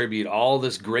to attribute all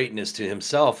this greatness to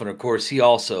himself. And of course, he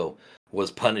also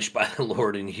was punished by the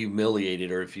Lord and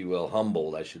humiliated, or if you will,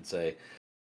 humbled, I should say.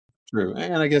 True.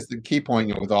 And I guess the key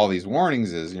point, with all these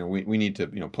warnings is, we need to,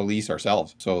 police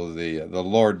ourselves. So the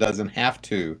Lord doesn't have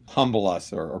to humble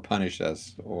us or punish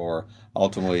us or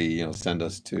ultimately, send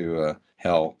us to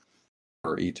hell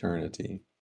for eternity.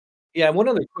 Yeah, one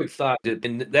other quick thought,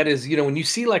 and that is, when you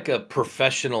see like a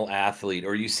professional athlete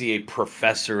or you see a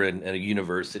professor in a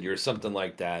university or something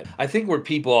like that, I think where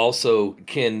people also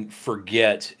can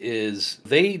forget is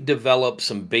they develop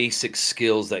some basic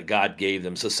skills that God gave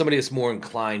them. So somebody that's more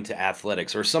inclined to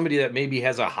athletics or somebody that maybe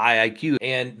has a high IQ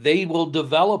and they will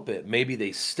develop it. Maybe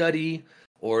they study,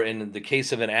 or in the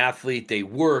case of an athlete, they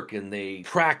work and they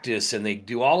practice and they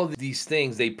do all of these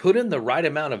things. They put in the right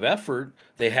amount of effort.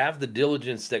 They have the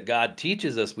diligence that God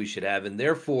teaches us we should have. And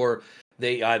therefore,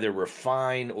 they either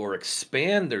refine or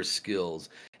expand their skills.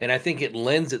 And I think it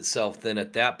lends itself then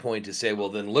at that point to say, well,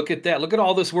 then look at that. Look at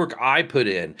all this work I put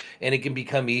in. And it can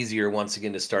become easier once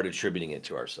again to start attributing it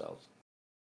to ourselves.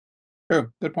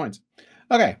 True. Good points.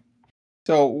 Okay.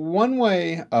 So one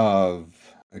way of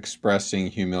expressing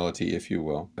humility, if you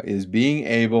will, is being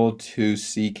able to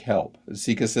seek help,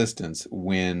 seek assistance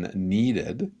when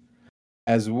needed,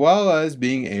 as well as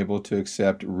being able to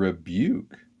accept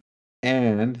rebuke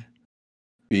and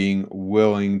being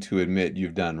willing to admit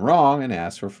you've done wrong and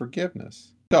ask for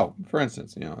forgiveness. So, for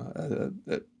instance,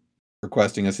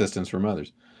 requesting assistance from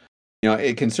others.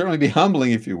 It can certainly be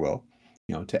humbling, if you will,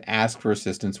 to ask for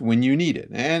assistance when you need it.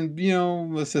 And,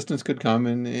 assistance could come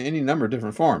in any number of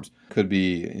different forms. Could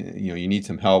be, you need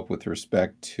some help with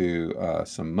respect to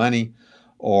some money,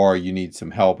 or you need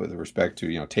some help with respect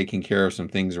to, taking care of some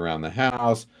things around the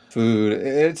house, food,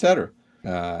 etc.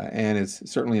 And it's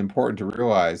certainly important to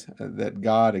realize that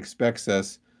God expects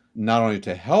us not only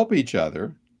to help each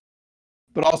other,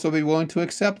 but also be willing to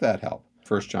accept that help.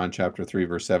 1 John chapter 3,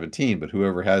 verse 17, but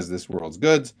whoever has this world's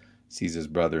goods, sees his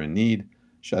brother in need,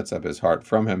 shuts up his heart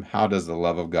from him, how does the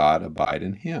love of God abide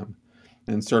in him?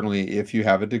 And certainly if you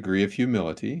have a degree of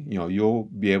humility, you'll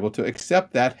be able to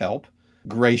accept that help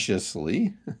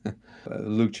graciously.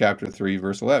 Luke chapter 3,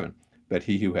 verse 11, but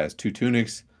he who has 2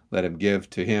 tunics, let him give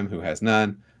to him who has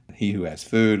none. He who has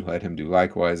food, let him do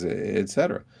likewise,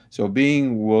 etc. So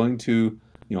being willing to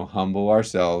humble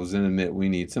ourselves and admit we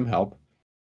need some help,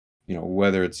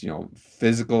 whether it's,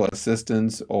 physical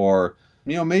assistance or,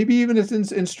 maybe even it's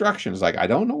instructions. Like, I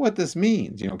don't know what this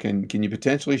means. Can you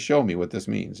potentially show me what this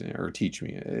means or teach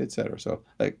me, etc. So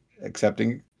like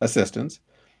accepting assistance.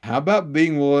 How about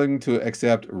being willing to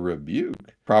accept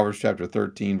rebuke? Proverbs chapter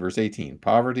 13, verse 18,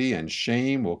 poverty and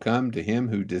shame will come to him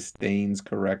who disdains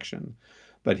correction,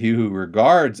 but he who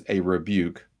regards a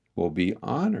rebuke will be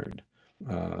honored.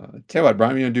 Tell you what,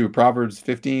 Brian, you going to do Proverbs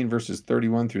 15, verses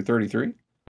 31 through 33?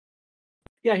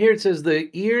 Yeah, here it says, the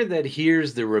ear that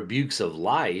hears the rebukes of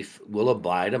life will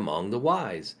abide among the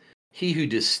wise. He who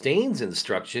disdains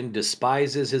instruction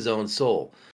despises his own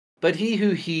soul, but he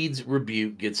who heeds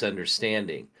rebuke gets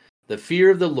understanding. The fear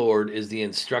of the Lord is the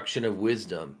instruction of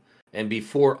wisdom, and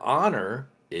before honor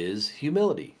is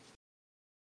humility.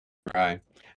 Right.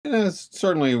 And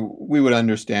certainly we would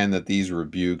understand that these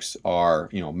rebukes are,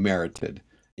 merited.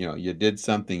 You did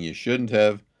something you shouldn't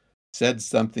have, said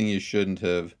something you shouldn't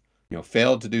have,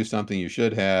 failed to do something you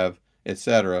should have,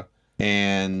 etc.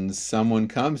 And someone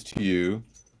comes to you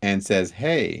and says,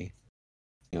 "Hey,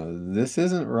 this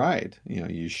isn't right.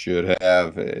 You should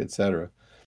have," etc.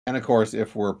 And of course,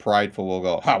 if we're prideful, we'll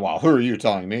go, "Ha, well, who are you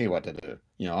telling me what to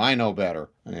do? I know better,"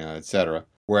 etc.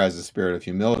 Whereas the spirit of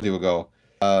humility will go,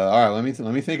 "All right,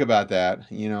 let me think about that.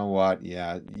 You know what?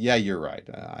 Yeah, you're right.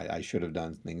 I should have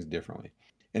done things differently."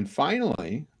 And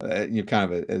finally,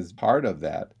 kind of as part of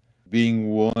that,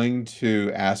 being willing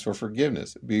to ask for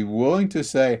forgiveness, be willing to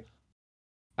say,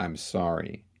 I'm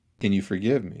sorry. Can you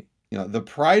forgive me? The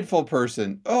prideful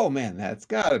person, oh man, that's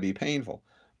got to be painful.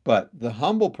 But the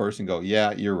humble person go,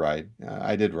 yeah, you're right.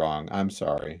 I did wrong. I'm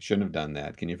sorry. Shouldn't have done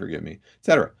that. Can you forgive me?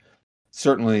 Etc.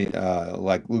 Certainly,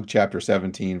 like Luke chapter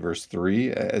 17, verse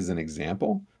 3, as an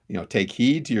example, take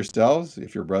heed to yourselves.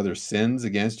 If your brother sins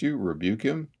against you, rebuke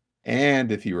him.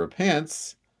 And if he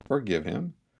repents, forgive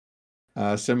him.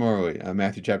 Similarly,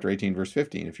 Matthew chapter 18, verse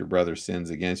 15, if your brother sins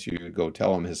against you, go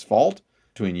tell him his fault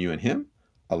between you and him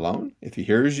alone. If he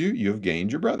hears you, you have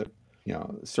gained your brother.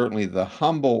 Certainly the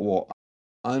humble will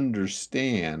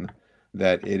understand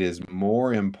that it is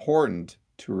more important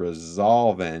to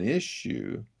resolve an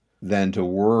issue than to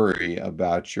worry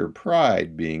about your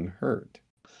pride being hurt.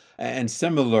 And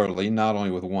similarly, not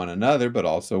only with one another, but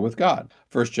also with God.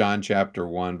 1 John chapter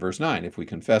 1, verse 9, if we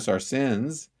confess our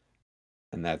sins,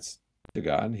 and that's to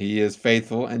God, he is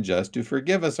faithful and just to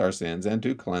forgive us our sins and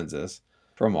to cleanse us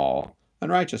from all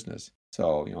unrighteousness.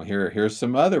 So, here's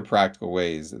some other practical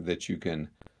ways that you can,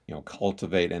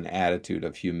 cultivate an attitude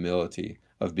of humility,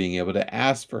 of being able to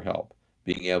ask for help,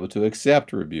 being able to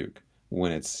accept rebuke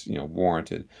when it's,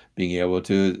 warranted, being able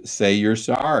to say you're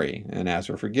sorry and ask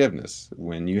for forgiveness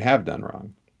when you have done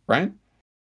wrong. Brian?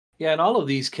 Yeah, and all of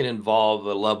these can involve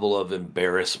a level of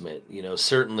embarrassment,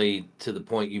 certainly to the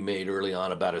point you made early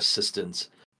on about assistance.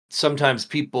 Sometimes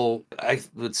people, I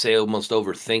would say, almost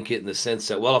overthink it in the sense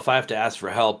that, well, if I have to ask for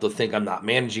help, they'll think I'm not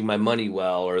managing my money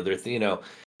well, or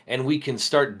and we can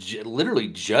start literally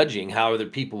judging how other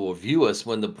people will view us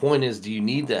when the point is, do you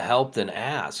need the help? Then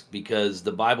ask, because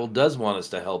the Bible does want us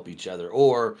to help each other.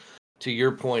 Or to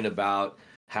your point about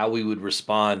how we would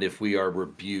respond if we are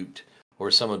rebuked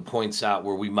or someone points out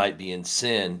where we might be in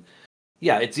sin.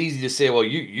 Yeah, it's easy to say, well,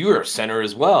 you're a sinner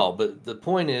as well. But the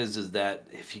point is that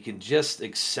if you can just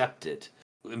accept it,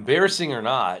 embarrassing or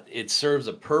not, it serves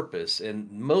a purpose.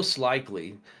 And most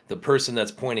likely, the person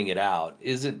that's pointing it out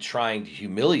isn't trying to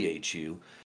humiliate you.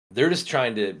 They're just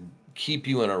trying to keep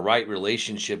you in a right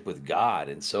relationship with God.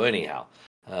 And so anyhow,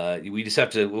 we just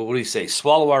have to, what do you say,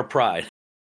 swallow our pride.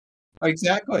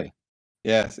 Exactly.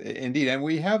 Yes, indeed. And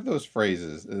we have those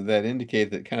phrases that indicate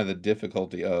that kind of the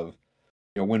difficulty of,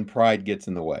 when pride gets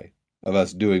in the way of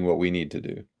us doing what we need to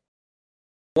do.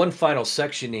 One final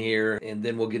section here, and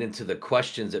then we'll get into the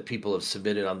questions that people have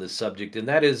submitted on this subject. And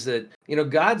that is that,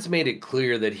 God's made it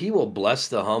clear that he will bless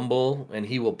the humble and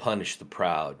he will punish the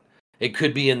proud. It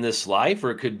could be in this life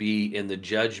or it could be in the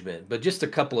judgment. But just a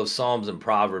couple of Psalms and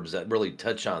Proverbs that really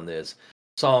touch on this.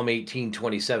 Psalm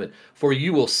 18:27, for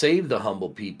you will save the humble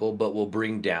people, but will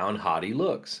bring down haughty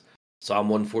looks. Psalm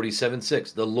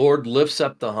 147:6, the Lord lifts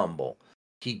up the humble.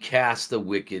 He casts the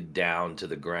wicked down to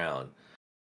the ground.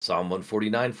 Psalm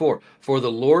 149:4, for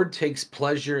the Lord takes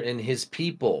pleasure in his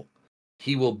people.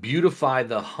 He will beautify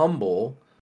the humble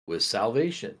with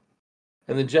salvation.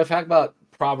 And then, Jeff, how about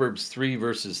Proverbs 3,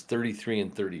 verses 33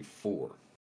 and 34?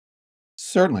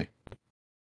 Certainly.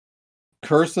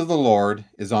 Curse of the Lord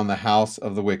is on the house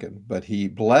of the wicked, but he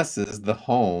blesses the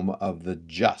home of the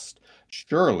just.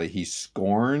 Surely he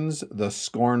scorns the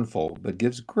scornful, but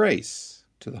gives grace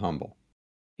to the humble.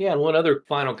 Yeah, and one other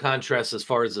final contrast as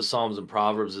far as the Psalms and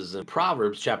Proverbs is in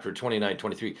Proverbs chapter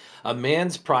 29:23. A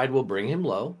man's pride will bring him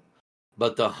low,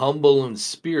 but the humble in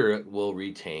spirit will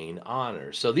retain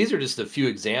honor. So these are just a few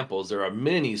examples. There are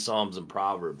many Psalms and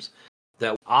Proverbs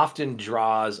that often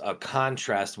draws a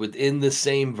contrast within the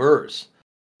same verse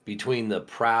between the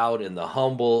proud and the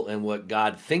humble and what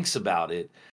God thinks about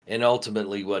it, and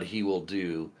ultimately what he will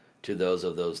do to those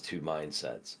of those two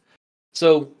mindsets.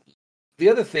 So the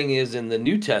other thing is, in the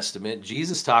New Testament,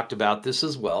 Jesus talked about this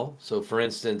as well. So for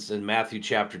instance, in Matthew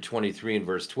chapter 23 and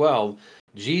verse 12,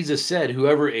 Jesus said,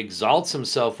 whoever exalts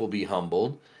himself will be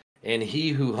humbled, and he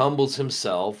who humbles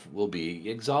himself will be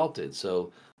exalted.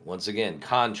 So once again,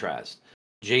 contrast.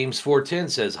 James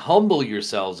 4:10 says, humble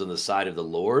yourselves in the sight of the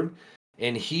Lord,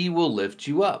 and he will lift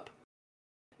you up.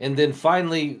 And then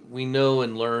finally, we know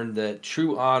and learn that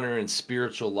true honor and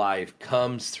spiritual life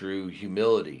comes through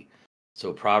humility.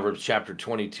 So Proverbs chapter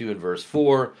 22 and verse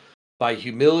 4, by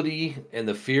humility and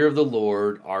the fear of the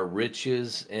Lord are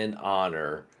riches and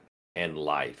honor and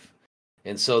life.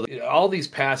 And so all these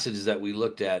passages that we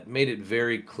looked at made it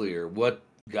very clear what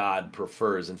God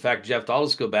prefers. In fact, Jeff, I'll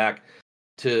just go back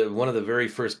to one of the very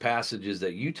first passages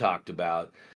that you talked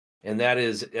about, and that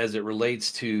is as it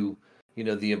relates to,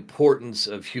 the importance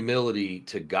of humility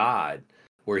to God,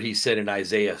 where he said in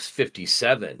Isaiah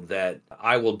 57 that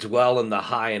I will dwell in the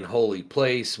high and holy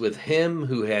place with him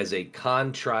who has a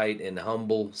contrite and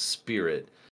humble spirit,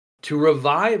 to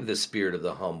revive the spirit of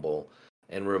the humble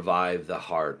and revive the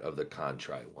heart of the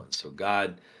contrite one. So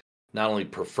God not only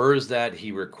prefers that,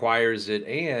 he requires it,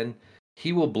 and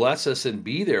he will bless us and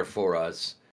be there for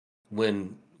us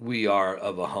when we are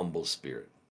of a humble spirit.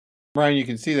 Brian, you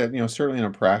can see that, certainly in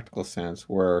a practical sense,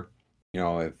 where,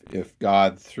 if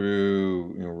God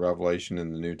through, revelation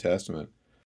in the New Testament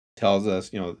tells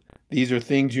us, these are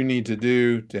things you need to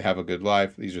do to have a good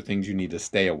life. These are things you need to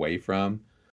stay away from,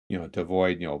 to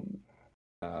avoid,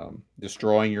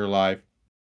 destroying your life.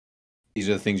 These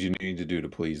are the things you need to do to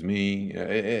please me,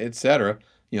 etc.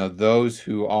 Those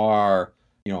who are,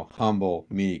 humble,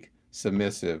 meek,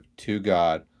 submissive to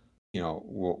God,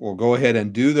 will go ahead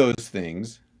and do those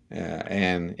things,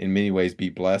 and in many ways be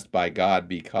blessed by God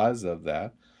because of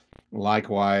that.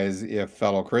 Likewise, if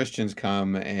fellow Christians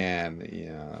come and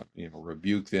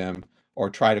rebuke them, or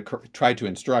try to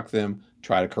instruct them,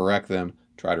 try to correct them,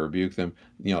 try to rebuke them,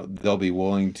 they'll be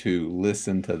willing to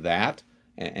listen to that,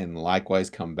 and likewise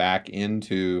come back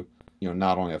into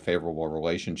not only a favorable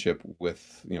relationship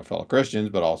with fellow Christians,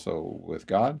 but also with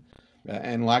God,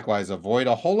 and likewise avoid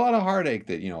a whole lot of heartache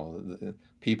that the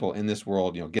people in this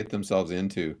world get themselves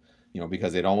into,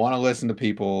 because they don't want to listen to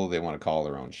people. They want to call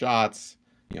their own shots.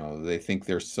 They think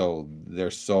they're so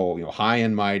high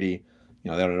and mighty.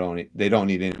 They don't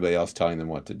need anybody else telling them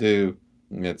what to do,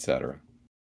 etc.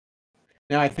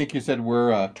 Now, I think you said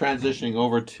we're transitioning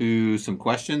over to some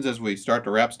questions as we start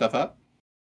to wrap stuff up.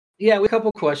 Yeah, we have a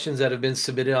couple questions that have been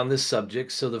submitted on this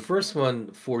subject. So the first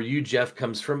one for you, Jeff,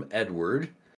 comes from Edward.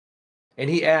 And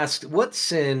he asked, what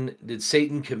sin did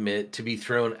Satan commit to be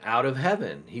thrown out of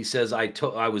heaven? He says, I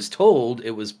was told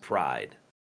it was pride.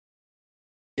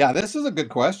 Yeah, this is a good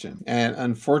question. And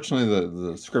unfortunately,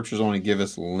 the scriptures only give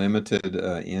us limited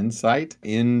insight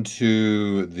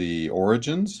into the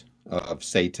origins of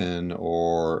Satan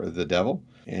or the devil.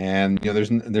 And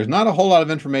there's not a whole lot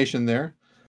of information there.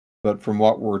 But from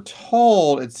what we're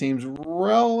told, it seems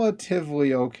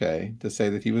relatively okay to say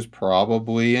that he was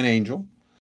probably an angel,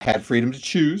 had freedom to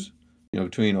choose,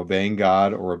 between obeying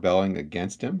God or rebelling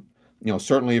against him.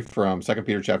 Certainly from 2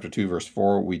 Peter chapter 2, verse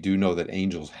 4, we do know that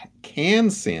angels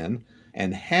can sin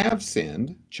and have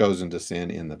sinned, chosen to sin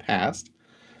in the past.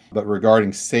 But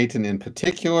regarding Satan in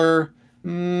particular,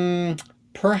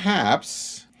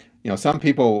 perhaps, some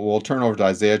people will turn over to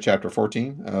Isaiah chapter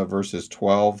 14, verses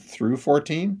 12 through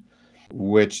 14,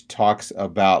 which talks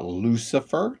about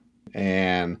Lucifer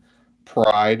and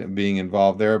pride being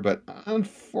involved there. But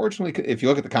unfortunately, if you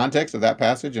look at the context of that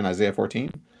passage in Isaiah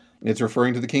 14, it's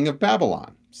referring to the king of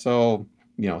Babylon. So,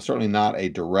 certainly not a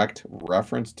direct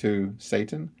reference to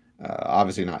Satan.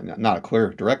 Obviously not a clear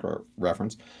direct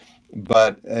reference.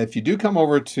 But if you do come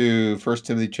over to 1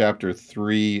 Timothy chapter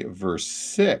 3, verse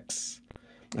 6,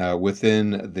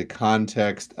 within the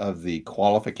context of the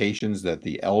qualifications that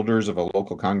the elders of a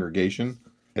local congregation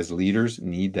as leaders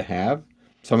need to have,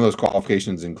 some of those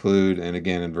qualifications include, and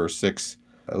again in verse 6,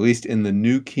 at least in the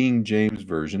New King James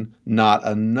Version, not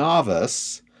a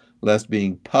novice, lest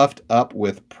being puffed up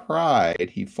with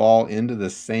pride he fall into the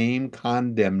same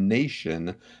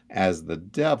condemnation as the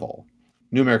devil.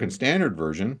 New American Standard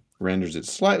Version renders it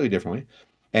slightly differently,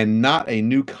 and not a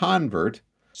new convert,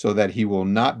 so that he will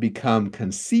not become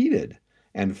conceited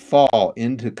and fall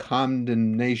into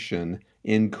condemnation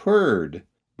incurred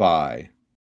by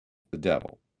the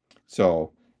devil.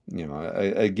 So,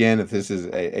 again, if this is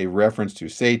a reference to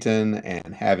Satan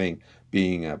and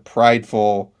being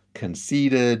prideful,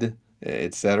 conceited,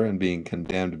 etc., and being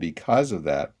condemned because of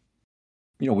that,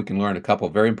 we can learn a couple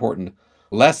of very important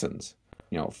lessons.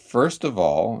 First of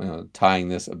all, tying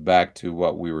this back to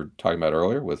what we were talking about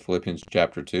earlier with Philippians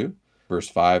chapter 2, verse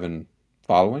 5 and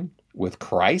following, with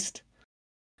Christ,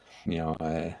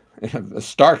 a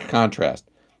stark contrast.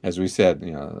 As we said,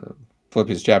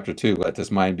 Philippians chapter 2, let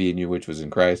this mind be in you which was in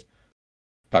Christ.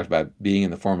 Talked about being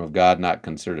in the form of God, not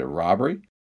considered a robbery.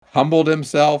 Humbled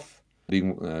himself,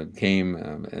 came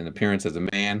in appearance as a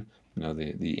man,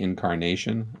 the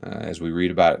incarnation, as we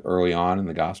read about early on in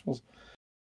the Gospels.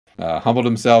 Humbled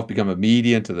himself, become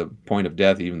obedient to the point of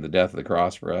death, even the death of the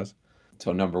cross for us.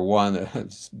 So number one,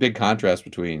 it's a big contrast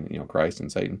between Christ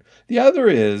and Satan. The other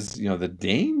is the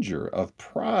danger of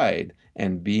pride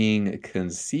and being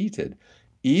conceited.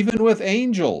 Even with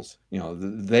angels,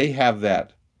 they have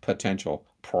that potential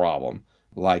problem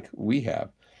like we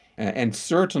have. And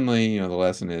certainly, the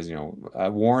lesson is, a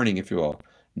warning, if you will,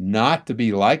 not to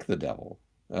be like the devil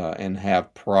and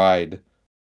have pride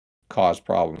cause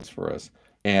problems for us,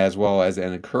 as well as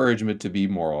an encouragement to be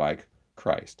more like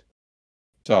Christ.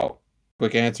 So,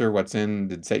 quick answer, what sin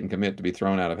did Satan commit to be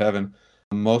thrown out of heaven?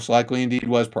 Most likely indeed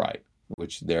was pride,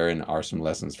 which therein are some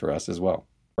lessons for us as well.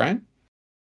 Brian?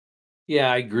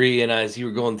 Yeah, I agree. And as you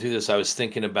were going through this, I was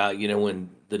thinking about, when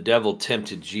the devil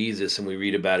tempted Jesus, and we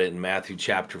read about it in Matthew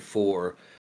chapter 4.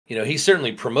 He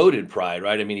certainly promoted pride,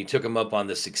 right? I mean, he took him up on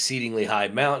this exceedingly high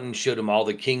mountain, showed him all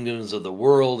the kingdoms of the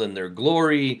world and their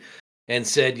glory, and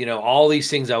said, all these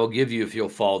things I will give you if you'll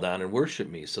fall down and worship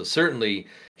me. So certainly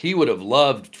he would have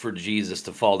loved for Jesus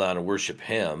to fall down and worship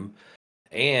him,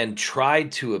 and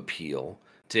tried to appeal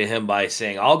to him by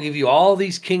saying, I'll give you all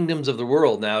these kingdoms of the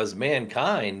world. Now, as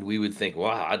mankind, we would think,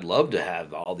 wow, I'd love to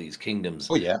have all these kingdoms,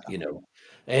 Oh yeah. you know.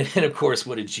 And of course,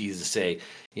 what did Jesus say?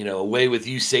 Away with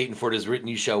you, Satan, for it is written,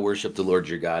 you shall worship the Lord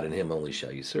your God, and him only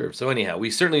shall you serve. So, anyhow, we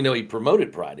certainly know he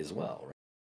promoted pride as well.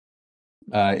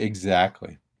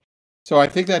 Exactly. So I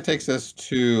think that takes us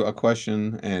to a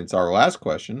question, and it's our last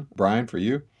question, Brian, for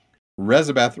you.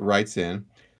 Rezabeth writes in,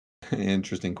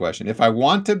 interesting question. If I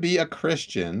want to be a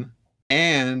Christian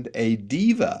and a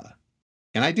diva,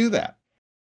 can I do that?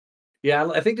 Yeah,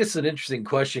 I think this is an interesting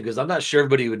question because I'm not sure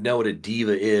everybody would know what a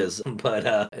diva is,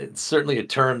 but it's certainly a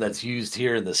term that's used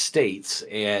here in the States.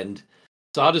 And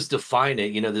so I'll just define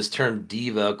it. This term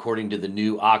diva, according to the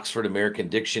new Oxford American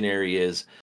Dictionary, is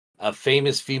a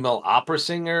famous female opera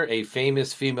singer, a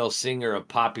famous female singer of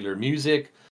popular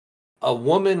music, a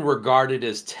woman regarded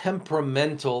as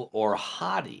temperamental or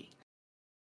haughty.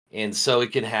 And so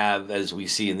it can have, as we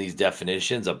see in these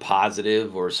definitions, a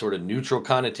positive or sort of neutral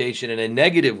connotation and a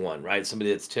negative one, right? Somebody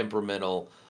that's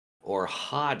temperamental or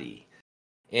haughty.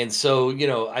 And so,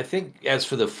 I think as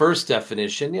for the first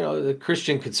definition, the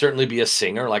Christian could certainly be a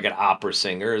singer, like an opera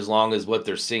singer, as long as what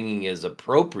they're singing is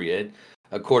appropriate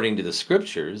according to the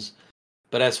scriptures.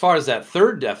 But as far as that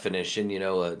third definition,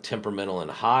 temperamental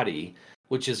and haughty,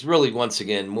 which is really, once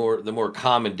again, the more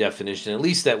common definition, at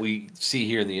least that we see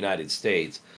here in the United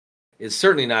States, is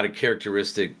certainly not a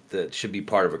characteristic that should be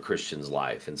part of a Christian's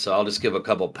life. And so I'll just give a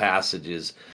couple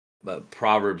passages.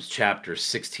 Proverbs chapter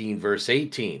 16, verse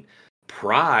 18.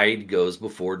 Pride goes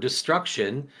before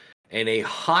destruction, and a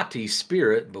haughty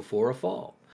spirit before a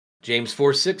fall. James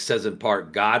 4:6 says in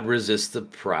part, God resists the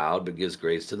proud, but gives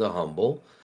grace to the humble.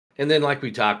 And then, like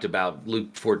we talked about,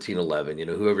 Luke 14:11,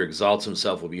 whoever exalts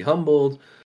himself will be humbled.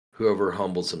 Whoever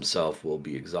humbles himself will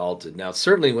be exalted. Now,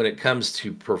 certainly when it comes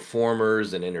to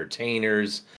performers and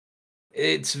entertainers,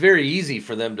 it's very easy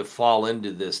for them to fall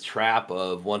into this trap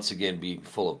of, once again, being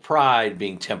full of pride,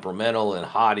 being temperamental and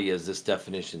haughty, as this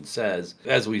definition says,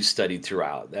 as we've studied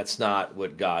throughout. That's not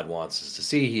what God wants us to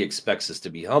see. He expects us to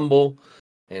be humble.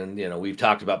 And, we've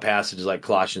talked about passages like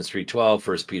Colossians 3:12,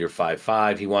 1 Peter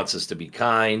 5:5. He wants us to be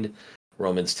kind,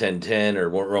 Romans 10:10, or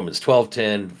Romans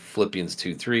 12:10, Philippians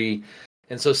 2:3.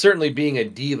 And so certainly being a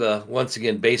diva, once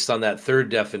again, based on that third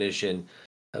definition,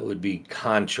 that would be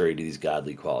contrary to these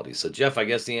godly qualities. So, Jeff, I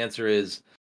guess the answer is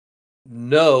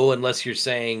no, unless you're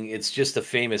saying it's just a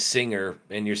famous singer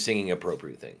and you're singing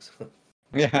appropriate things.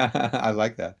 Yeah, I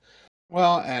like that.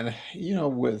 Well, and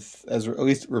with as at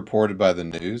least reported by the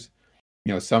news,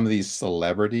 some of these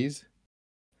celebrities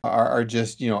are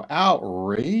just,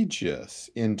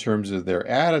 outrageous in terms of their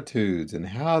attitudes and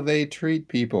how they treat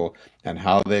people and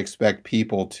how they expect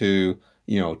people to,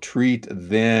 treat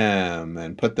them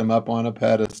and put them up on a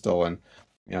pedestal. And,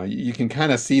 you can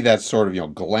kind of see that sort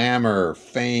of, glamour,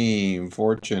 fame,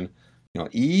 fortune,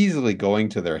 easily going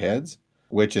to their heads,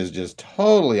 which is just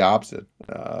totally opposite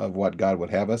of what God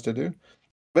would have us to do.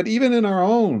 But even in our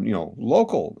own,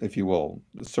 local, if you will,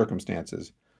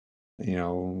 circumstances,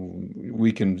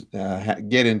 we can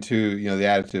get into, the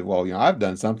attitude, well, I've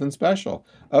done something special.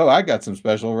 Oh, I got some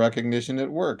special recognition at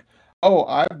work. Oh,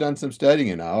 I've done some studying,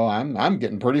 and oh, I'm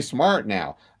getting pretty smart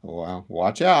now. Well,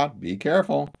 watch out, be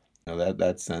careful.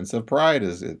 That sense of pride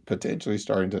is potentially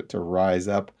starting to rise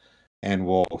up and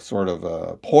will sort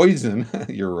of poison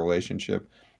your relationship,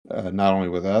 not only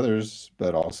with others,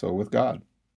 but also with God.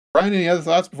 Brian, any other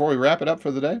thoughts before we wrap it up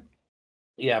for the day?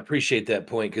 Yeah, I appreciate that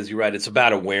point because you're right. It's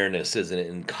about awareness, isn't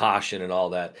it? And caution and all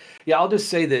that. Yeah, I'll just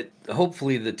say that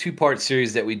hopefully the two-part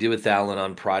series that we did with Alan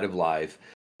on Pride of Life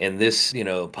and this,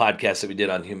 podcast that we did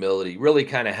on humility really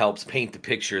kind of helps paint the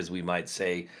picture, as we might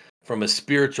say, from a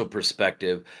spiritual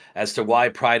perspective as to why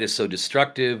pride is so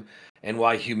destructive and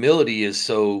why humility is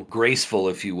so graceful,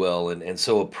 if you will, and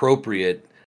so appropriate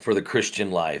for the Christian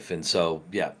life. And so,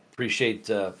 yeah, appreciate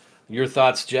your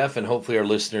thoughts, Jeff, and hopefully our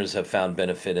listeners have found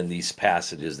benefit in these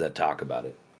passages that talk about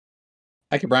it.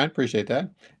 Thank you, Brian. Appreciate that.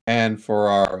 And for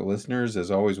our listeners,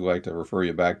 as always, we'd like to refer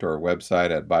you back to our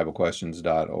website at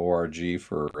BibleQuestions.org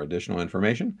for additional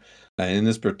information. In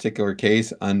this particular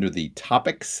case, under the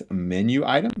topics menu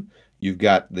item, you've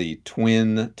got the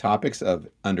twin topics of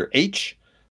under H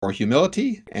for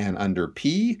humility and under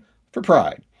P for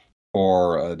pride.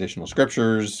 For additional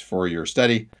scriptures for your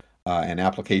study, and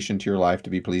application to your life to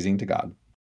be pleasing to God.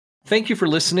 Thank you for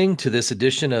listening to this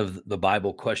edition of the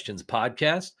Bible Questions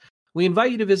Podcast. We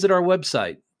invite you to visit our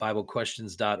website,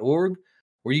 BibleQuestions.org,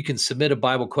 where you can submit a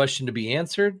Bible question to be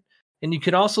answered. And you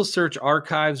can also search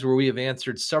archives where we have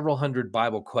answered several hundred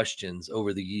Bible questions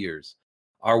over the years.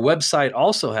 Our website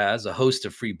also has a host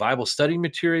of free Bible study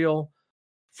material,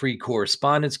 free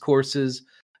correspondence courses,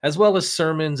 as well as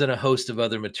sermons and a host of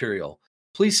other material.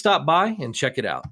 Please stop by and check it out.